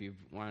you if you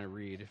want to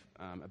read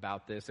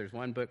about this. There's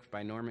one book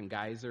by Norman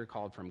Geisler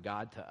called From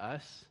God to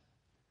Us.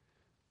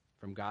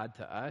 From God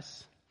to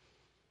Us.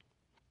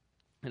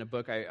 And a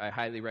book I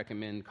highly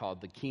recommend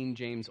called The King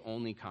James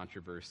Only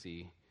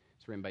Controversy.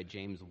 It's written by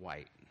James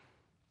White.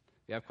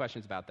 If you have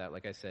questions about that,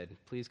 like I said,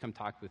 please come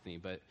talk with me.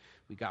 But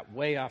we got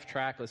way off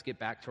track. Let's get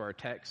back to our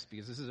text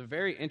because this is a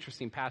very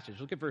interesting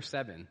passage. Look at verse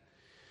 7.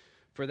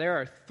 For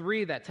there are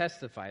three that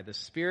testify, the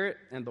Spirit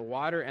and the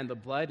water and the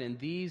blood, and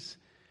these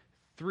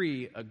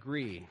three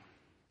agree.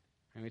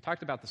 And we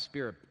talked about the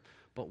Spirit,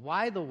 but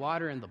why the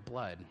water and the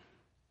blood?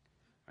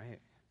 Right?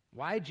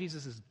 Why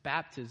Jesus'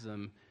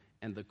 baptism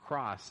and the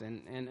cross?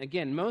 And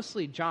again,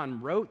 mostly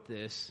John wrote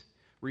this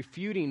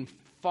refuting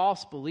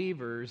false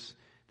believers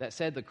that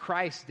said the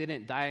Christ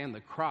didn't die on the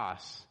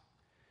cross.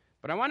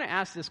 But I want to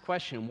ask this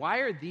question: why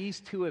are these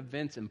two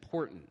events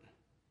important?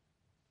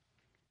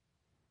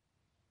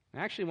 I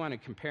actually want to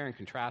compare and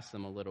contrast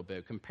them a little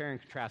bit. Compare and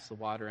contrast the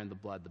water and the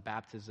blood, the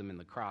baptism and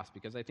the cross,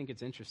 because I think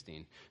it's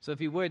interesting. So if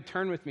you would,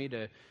 turn with me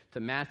to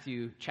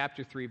Matthew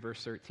chapter 3,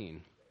 verse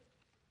 13.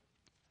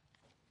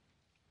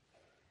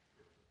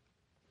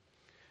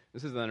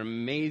 This is an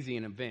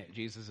amazing event,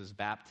 Jesus'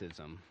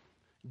 baptism.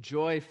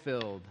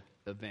 Joy-filled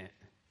event.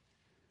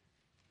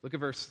 Look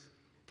at verse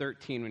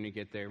 13 when you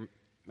get there.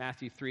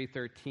 Matthew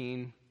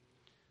 3:13.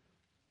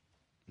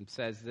 It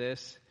says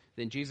this: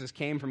 Then Jesus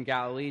came from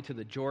Galilee to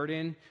the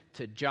Jordan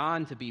to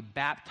John to be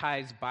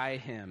baptized by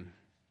him.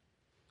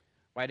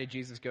 Why did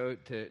Jesus go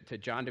to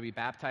John to be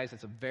baptized?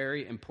 That's a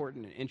very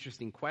important and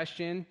interesting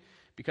question,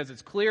 because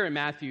it's clear in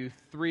Matthew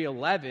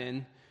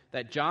 3:11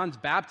 that John's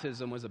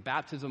baptism was a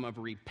baptism of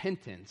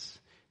repentance,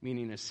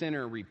 meaning a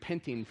sinner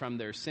repenting from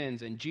their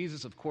sins. And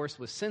Jesus, of course,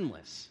 was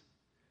sinless.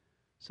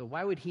 So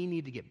why would he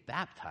need to get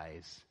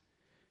baptized?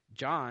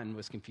 John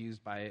was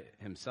confused by it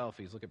himself.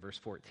 He's look at verse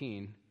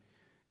 14.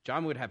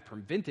 John would have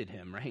prevented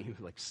him, right? He was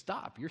like,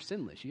 stop, you're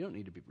sinless. You don't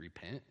need to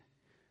repent.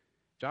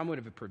 John would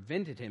have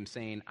prevented him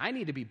saying, I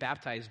need to be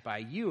baptized by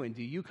you, and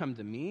do you come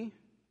to me?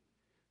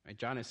 Right?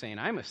 John is saying,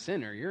 I'm a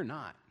sinner, you're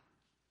not.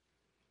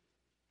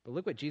 But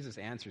look what Jesus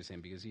answers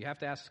him, because you have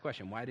to ask the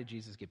question, why did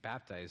Jesus get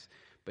baptized?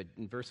 But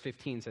in verse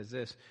 15 says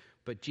this: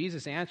 But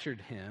Jesus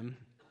answered him,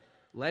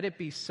 let it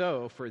be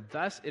so, for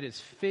thus it is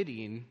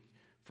fitting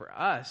for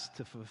us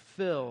to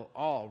fulfill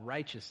all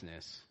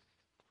righteousness.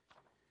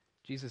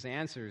 Jesus'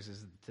 answers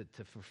is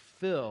to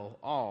fulfill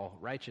all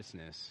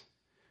righteousness.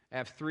 I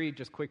have three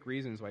just quick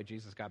reasons why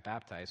Jesus got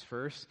baptized.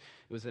 First,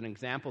 it was an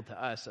example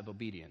to us of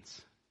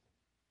obedience.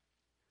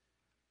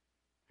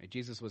 Right?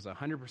 Jesus was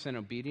 100%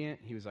 obedient.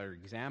 He was our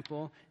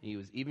example, and he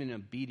was even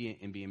obedient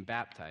in being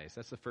baptized.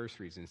 That's the first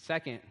reason.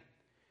 Second,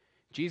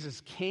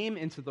 Jesus came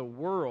into the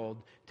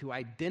world to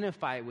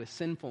identify with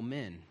sinful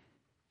men.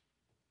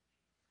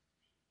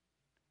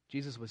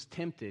 Jesus was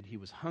tempted. He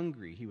was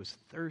hungry. He was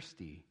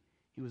thirsty.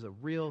 He was a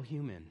real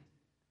human,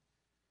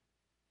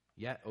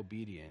 yet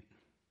obedient.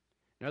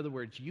 In other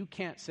words, you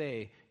can't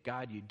say,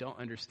 God, you don't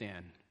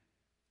understand.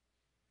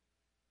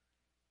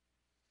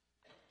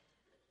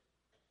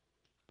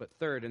 But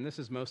third, and this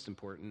is most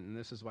important, and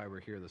this is why we're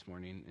here this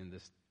morning in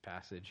this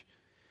passage,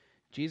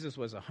 Jesus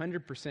was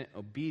 100%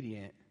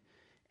 obedient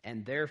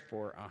and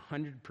therefore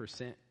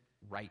 100%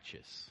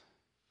 righteous.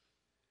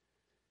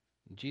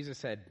 Jesus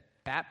said,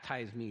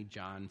 baptize me,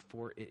 John,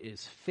 for it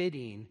is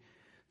fitting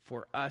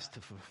for us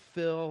to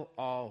fulfill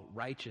all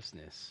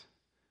righteousness.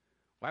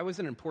 Why was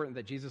it important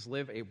that Jesus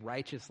live a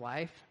righteous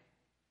life?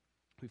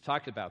 We've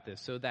talked about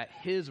this, so that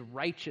his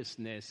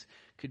righteousness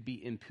could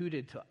be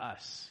imputed to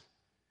us,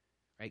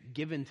 right?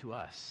 Given to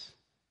us.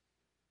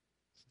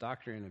 It's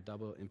doctrine of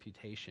double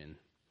imputation.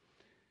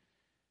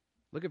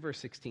 Look at verse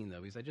 16,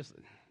 though, because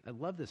I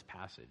love this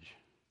passage.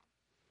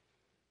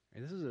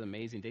 Right, this is an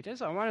amazing day.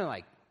 I want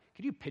to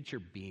could you picture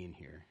being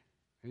here?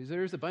 Because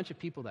there's a bunch of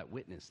people that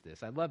witnessed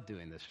this. I love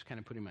doing this, just kind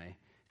of putting my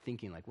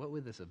thinking, what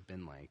would this have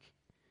been like?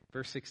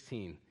 Verse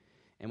 16,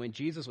 and when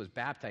Jesus was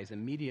baptized,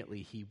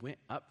 immediately he went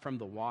up from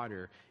the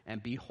water,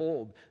 and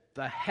behold,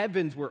 the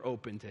heavens were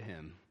opened to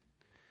him.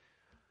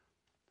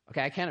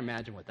 Okay, I can't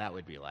imagine what that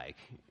would be like.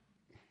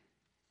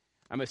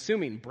 I'm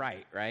assuming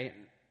bright, right?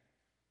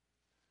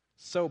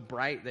 So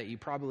bright that you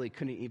probably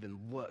couldn't even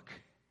look.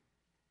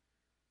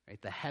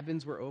 Right? The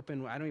heavens were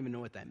open. I don't even know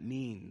what that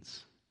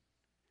means.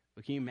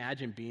 But can you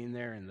imagine being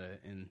there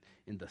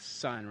in the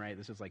sun, right?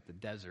 This is like the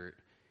desert,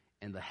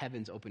 and the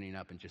heavens opening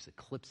up and just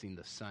eclipsing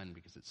the sun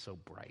because it's so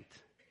bright.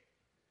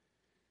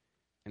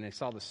 And I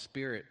saw the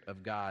Spirit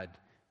of God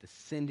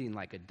descending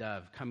like a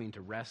dove, coming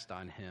to rest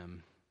on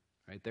him.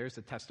 Right? There's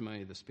the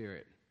testimony of the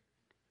Spirit.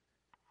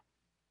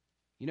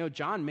 You know,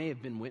 John may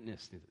have been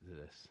witness to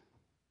this.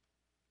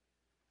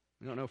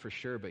 We don't know for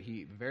sure, but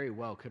he very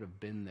well could have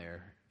been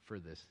there for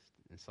this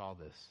and saw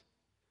this.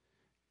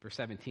 Verse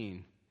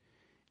 17,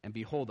 and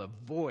behold, a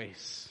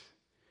voice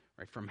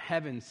right from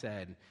heaven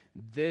said,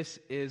 "This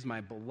is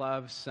my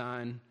beloved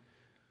Son,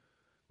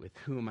 with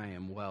whom I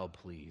am well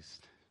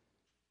pleased."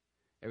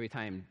 Every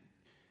time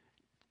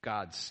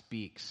God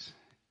speaks,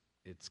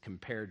 it's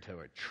compared to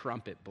a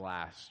trumpet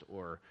blast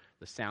or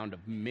the sound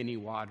of many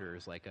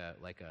waters, like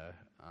a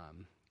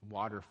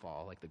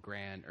waterfall, like the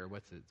grand, or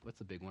what's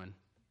the big one?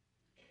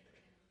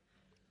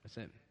 What's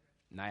it?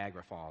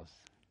 Niagara Falls.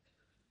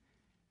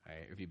 All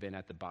right, if you've been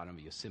at the bottom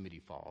of Yosemite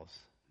Falls,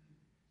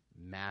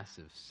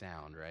 massive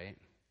sound, right?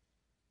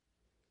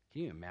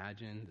 Can you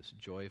imagine this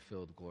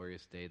joy-filled,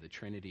 glorious day, the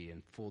Trinity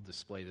in full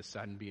display, the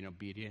Son being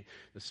obedient,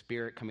 the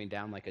Spirit coming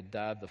down like a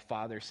dove, the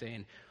Father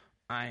saying,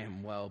 "I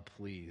am well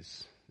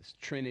pleased." This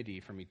Trinity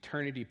from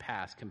eternity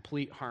past,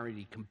 complete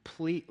harmony,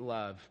 complete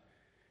love.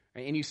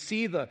 Right? And you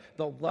see the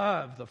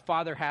love the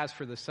Father has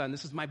for the Son.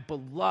 This is my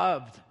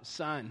beloved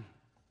Son,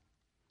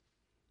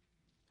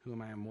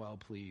 whom I am well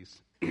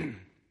pleased. It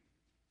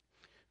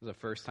was the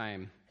first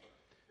time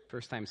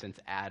since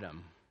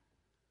Adam,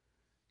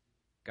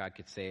 God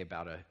could say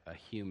about a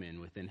human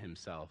within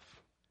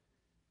himself,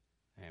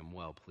 "I am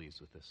well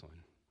pleased with this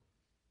one."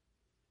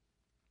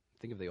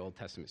 Think of the Old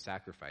Testament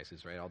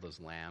sacrifices, right? All those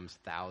lambs,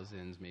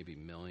 thousands, maybe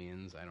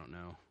millions, I don't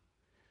know.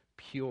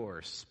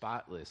 Pure,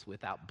 spotless,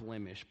 without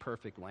blemish,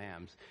 perfect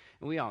lambs.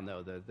 And we all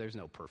know that there's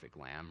no perfect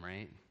lamb,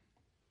 right?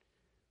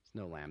 There's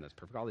no lamb that's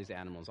perfect. All these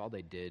animals, all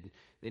they did,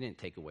 they didn't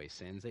take away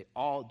sins. They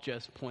all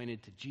just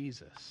pointed to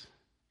Jesus.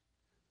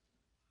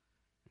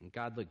 And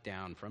God looked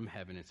down from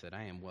heaven and said,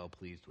 "I am well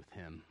pleased with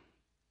him."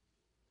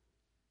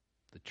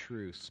 The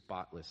true,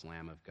 spotless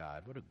Lamb of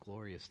God. What a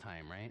glorious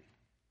time, right?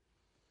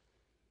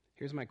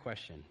 Here's my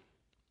question.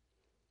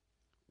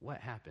 What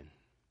happened?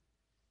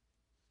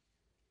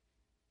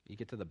 You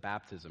get to the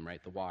baptism,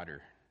 right? The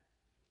water.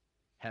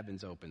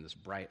 Heaven's open, this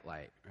bright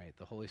light, right?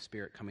 The Holy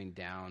Spirit coming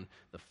down.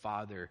 The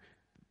Father,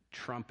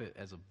 trumpet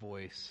as a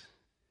voice,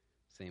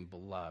 saying,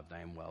 "Beloved, I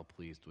am well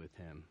pleased with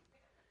him."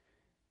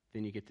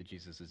 Then you get to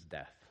Jesus'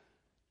 death,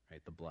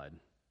 right? The blood.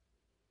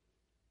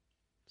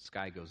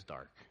 Sky goes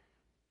dark.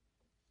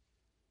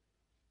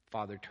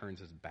 Father turns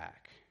his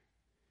back.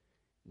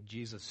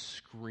 Jesus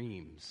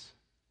screams,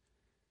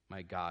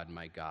 my God,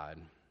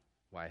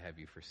 why have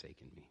you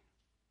forsaken me?"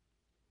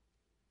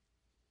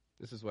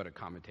 This is what a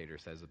commentator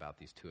says about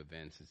these two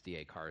events. It's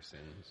D.A.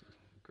 Carson,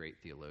 a great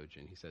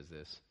theologian. He says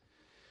this: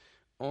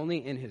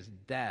 "Only in his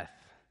death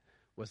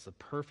was the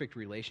perfect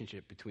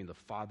relationship between the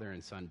Father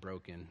and Son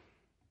broken.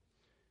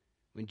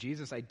 When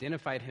Jesus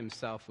identified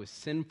himself with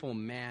sinful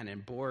man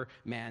and bore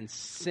man's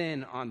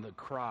sin on the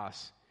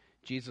cross,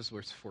 Jesus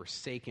was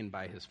forsaken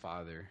by his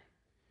Father.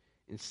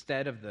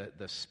 Instead of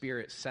the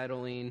Spirit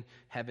settling,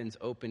 heavens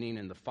opening,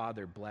 and the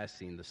Father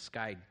blessing, the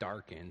sky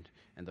darkened,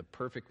 and the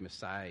perfect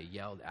Messiah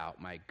yelled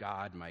out, my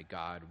God,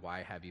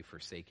 why have you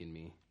forsaken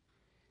me?"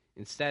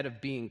 Instead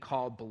of being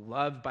called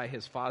beloved by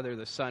his Father,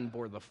 the Son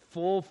bore the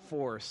full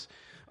force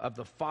of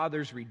the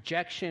Father's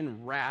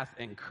rejection, wrath,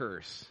 and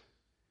curse.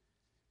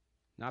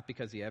 Not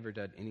because he ever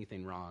did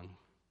anything wrong,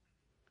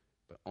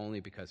 but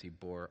only because he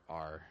bore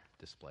our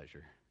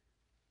displeasure.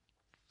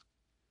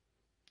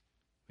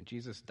 When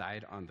Jesus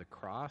died on the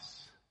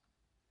cross,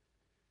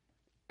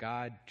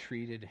 God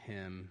treated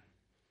him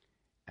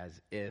as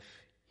if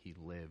he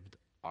lived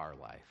our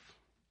life.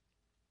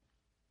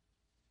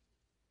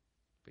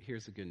 But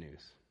here's the good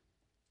news.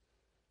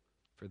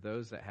 For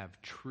those that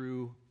have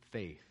true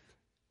faith,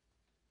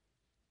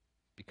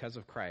 because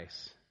of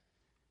Christ,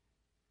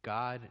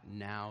 God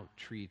now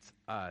treats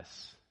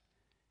us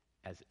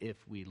as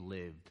if we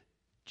lived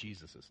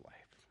Jesus'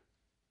 life.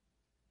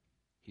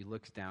 He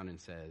looks down and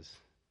says,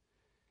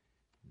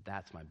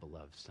 "That's my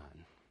beloved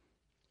Son.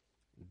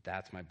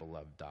 That's my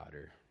beloved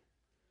daughter,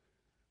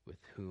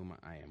 with whom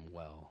I am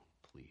well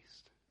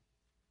pleased."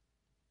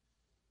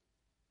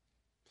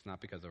 It's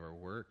not because of our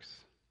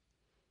works,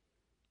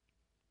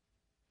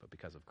 but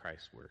because of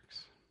Christ's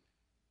works,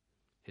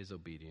 his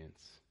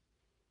obedience,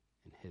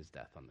 and his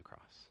death on the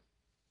cross.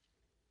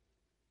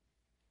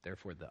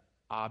 Therefore, the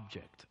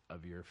object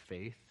of your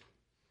faith,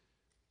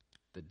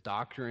 the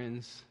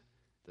doctrines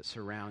that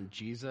surround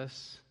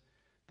Jesus,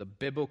 the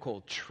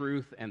biblical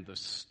truth and the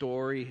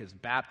story, his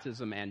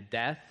baptism and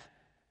death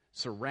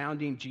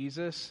surrounding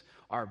Jesus,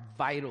 are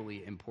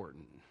vitally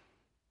important.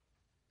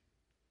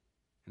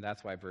 And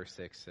that's why verse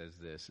 6 says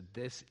this: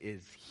 "This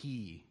is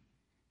he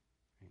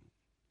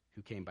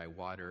who came by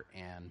water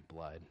and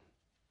blood."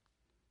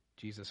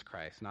 Jesus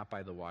Christ, not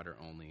by the water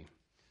only,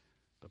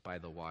 but by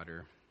the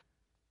water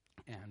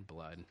and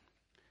blood.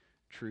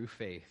 True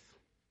faith,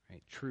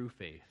 right? True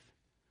faith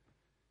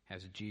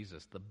has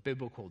Jesus, the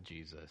biblical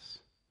Jesus,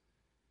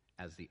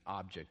 as the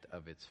object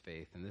of its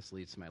faith. And this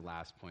leads to my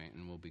last point,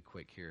 and we'll be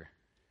quick here.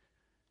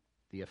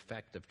 The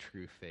effect of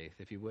true faith.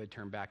 If you would,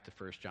 turn back to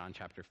 1 John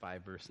chapter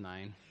 5, verse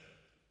 9.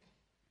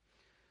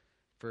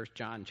 1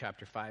 John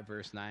chapter 5,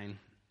 verse 9.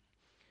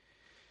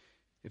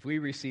 "If we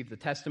receive the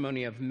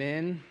testimony of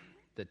men,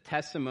 the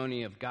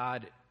testimony of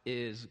God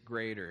is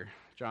greater.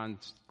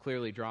 John's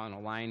clearly drawing a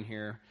line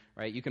here,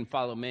 right? You can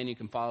follow men, you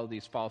can follow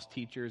these false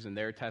teachers and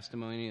their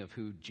testimony of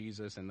who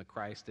Jesus and the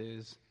Christ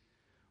is,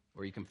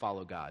 or you can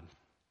follow God.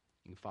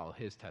 You can follow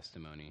his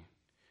testimony.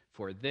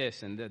 For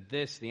this, and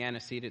the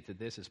antecedent to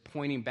this is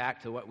pointing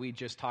back to what we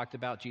just talked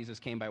about. Jesus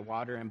came by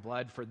water and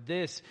blood. For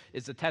this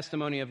is the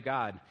testimony of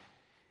God,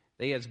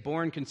 that he has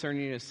borne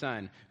concerning his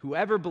Son.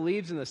 Whoever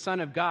believes in the Son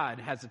of God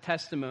has a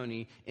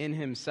testimony in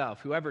himself.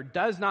 Whoever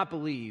does not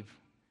believe,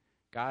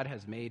 God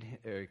has made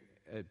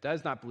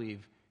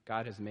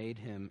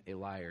him a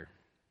liar.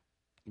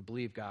 You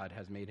believe God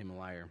has made him a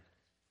liar.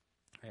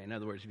 Right? In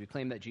other words, if you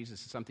claim that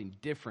Jesus is something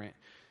different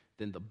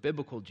than the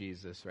biblical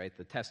Jesus, right,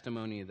 the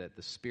testimony that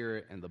the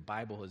Spirit and the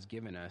Bible has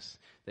given us,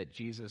 that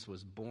Jesus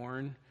was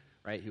born,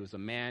 right, he was a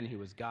man, he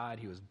was God,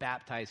 he was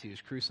baptized, he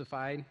was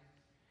crucified,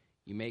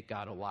 you make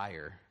God a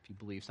liar if you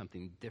believe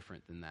something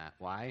different than that.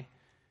 Why?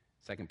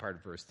 Second part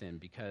of verse 10,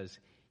 because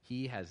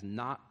he has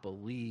not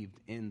believed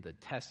in the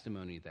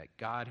testimony that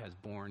God has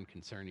borne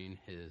concerning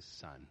his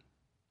Son.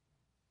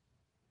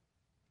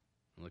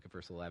 Look at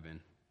verse 11.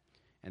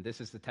 And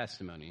this is the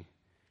testimony,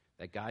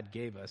 that God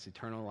gave us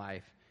eternal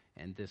life,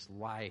 and this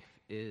life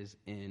is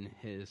in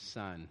his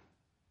Son.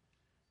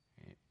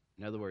 Right?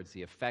 In other words,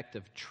 the effect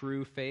of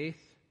true faith,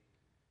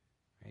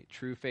 right?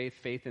 True faith,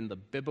 faith in the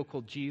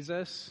biblical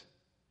Jesus,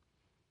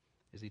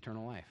 is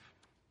eternal life.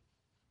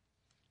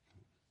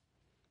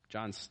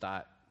 John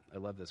Stott, I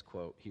love this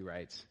quote. He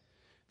writes,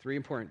 3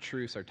 important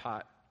truths are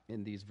taught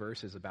in these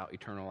verses about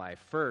eternal life.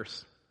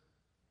 First,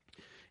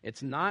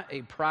 it's not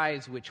a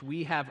prize which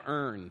we have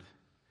earned,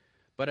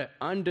 but an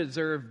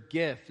undeserved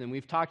gift. And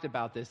we've talked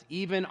about this.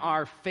 Even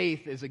our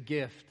faith is a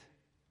gift.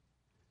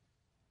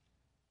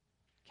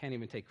 Can't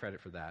even take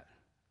credit for that.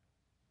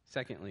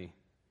 Secondly,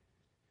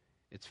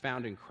 it's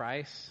found in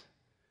Christ,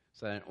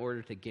 so that in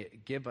order to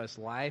give us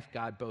life,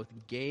 God both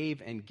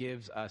gave and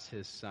gives us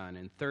his Son.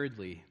 And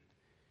thirdly,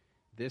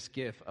 this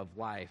gift of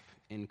life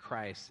in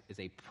Christ is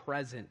a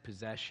present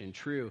possession.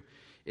 True,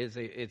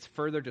 it's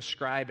further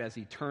described as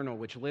eternal,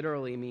 which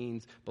literally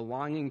means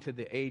belonging to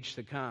the age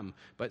to come.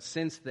 But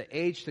since the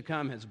age to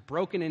come has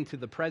broken into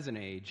the present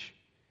age,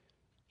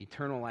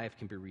 eternal life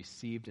can be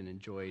received and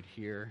enjoyed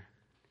here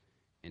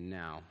and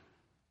now.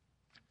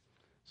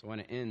 So I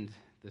want to end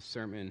this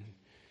sermon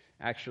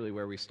actually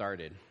where we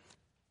started.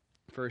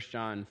 1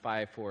 John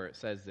 5:4, it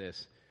says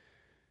this,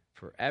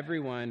 "For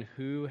everyone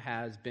who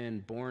has been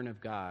born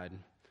of God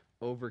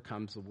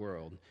overcomes the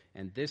world,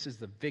 and this is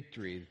the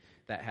victory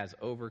that has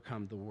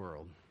overcome the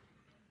world,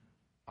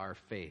 our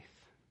faith."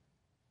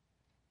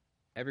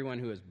 Everyone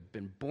who has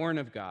been born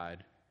of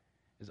God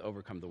has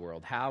overcome the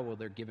world. How? Well,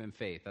 they're given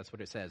faith. That's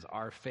what it says,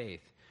 our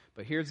faith.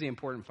 But here's the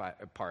important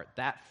part.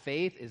 That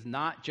faith is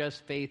not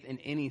just faith in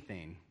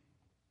anything.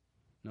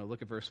 No,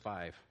 look at verse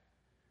 5.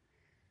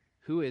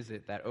 Who is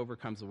it that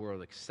overcomes the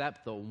world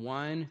except the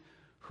one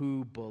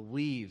who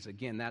believes?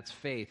 Again, that's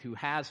faith. Who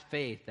has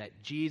faith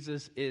that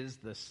Jesus is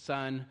the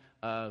Son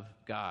of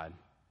God.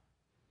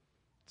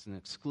 It's an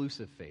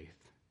exclusive faith.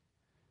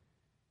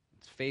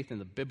 It's faith in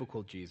the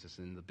biblical Jesus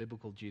and the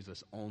biblical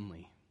Jesus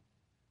only.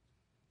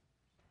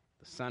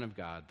 The Son of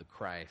God, the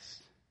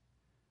Christ.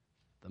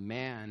 The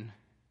man,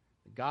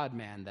 the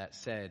God-man that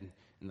said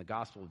in the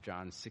Gospel of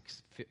John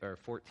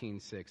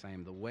 14:6, "I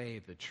am the way,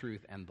 the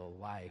truth, and the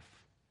life.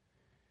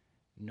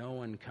 No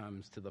one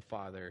comes to the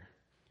Father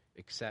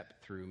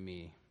except through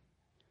me."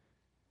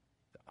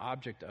 The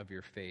object of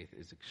your faith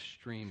is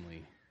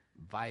extremely,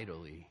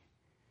 vitally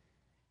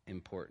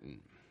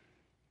important.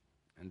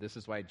 And this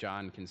is why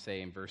John can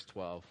say in verse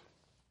 12,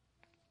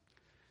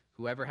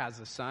 whoever has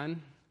the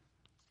Son,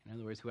 in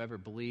other words, whoever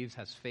believes,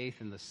 has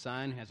faith in the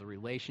Son, has a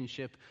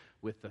relationship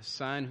with the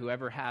Son.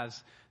 Whoever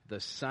has the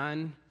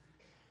Son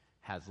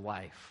has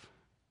life.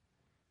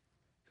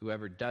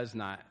 Whoever does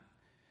not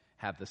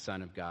have the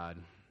Son of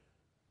God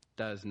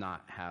does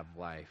not have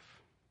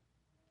life.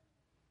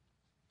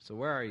 So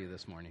where are you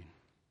this morning?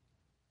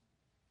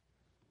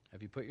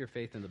 Have you put your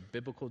faith in the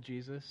biblical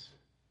Jesus?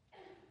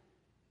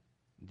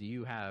 Do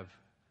you have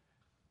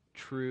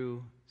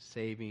true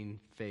saving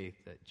faith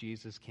that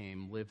Jesus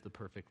came, lived the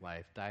perfect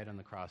life, died on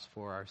the cross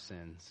for our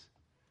sins,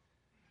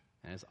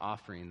 and is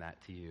offering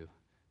that to you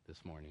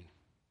this morning?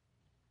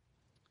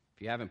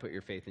 If you haven't put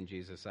your faith in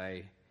Jesus,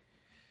 I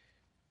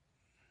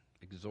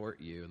exhort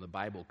you, and the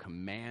Bible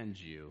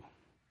commands you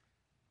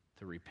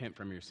to repent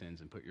from your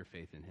sins and put your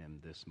faith in him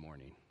this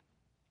morning.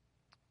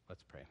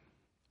 Let's pray.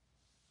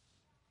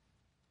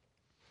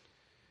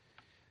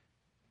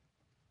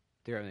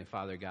 Dear Heavenly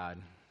Father,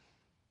 God,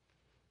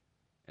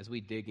 as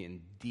we dig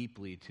in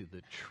deeply to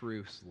the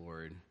truths,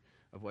 Lord,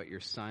 of what your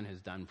Son has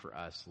done for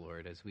us,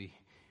 Lord, as we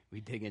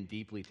dig in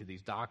deeply to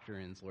these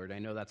doctrines, Lord, I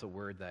know that's a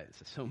word that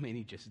so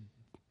many just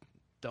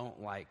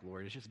don't like,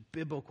 Lord. It's just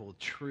biblical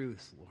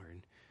truths,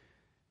 Lord.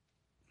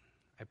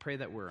 I pray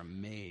that we're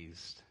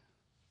amazed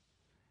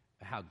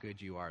how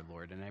good you are,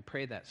 Lord. And I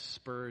pray that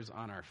spurs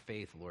on our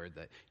faith, Lord,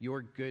 that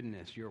your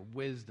goodness, your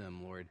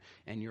wisdom, Lord,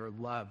 and your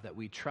love, that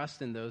we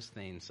trust in those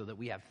things so that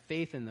we have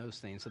faith in those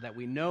things, so that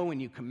we know when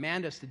you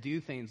command us to do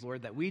things,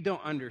 Lord, that we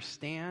don't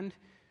understand,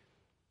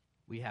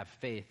 we have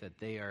faith that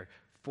they are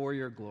for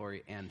your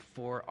glory and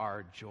for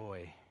our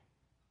joy.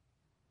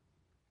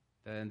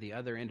 That on the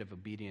other end of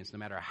obedience, no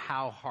matter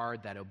how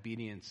hard that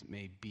obedience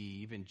may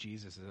be, even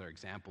Jesus is our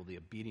example, the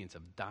obedience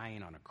of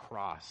dying on a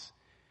cross,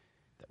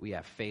 that we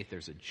have faith.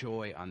 There's a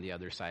joy on the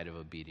other side of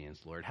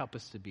obedience, Lord. Help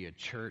us to be a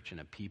church and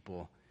a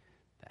people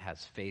that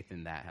has faith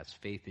in that, has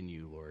faith in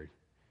you, Lord,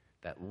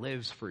 that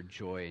lives for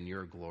joy in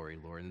your glory,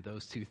 Lord. And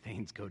those two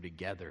things go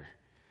together.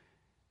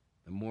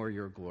 The more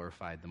you're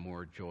glorified, the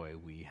more joy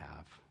we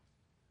have.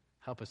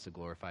 Help us to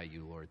glorify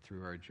you, Lord,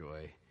 through our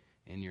joy.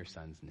 In your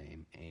Son's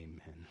name,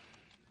 amen.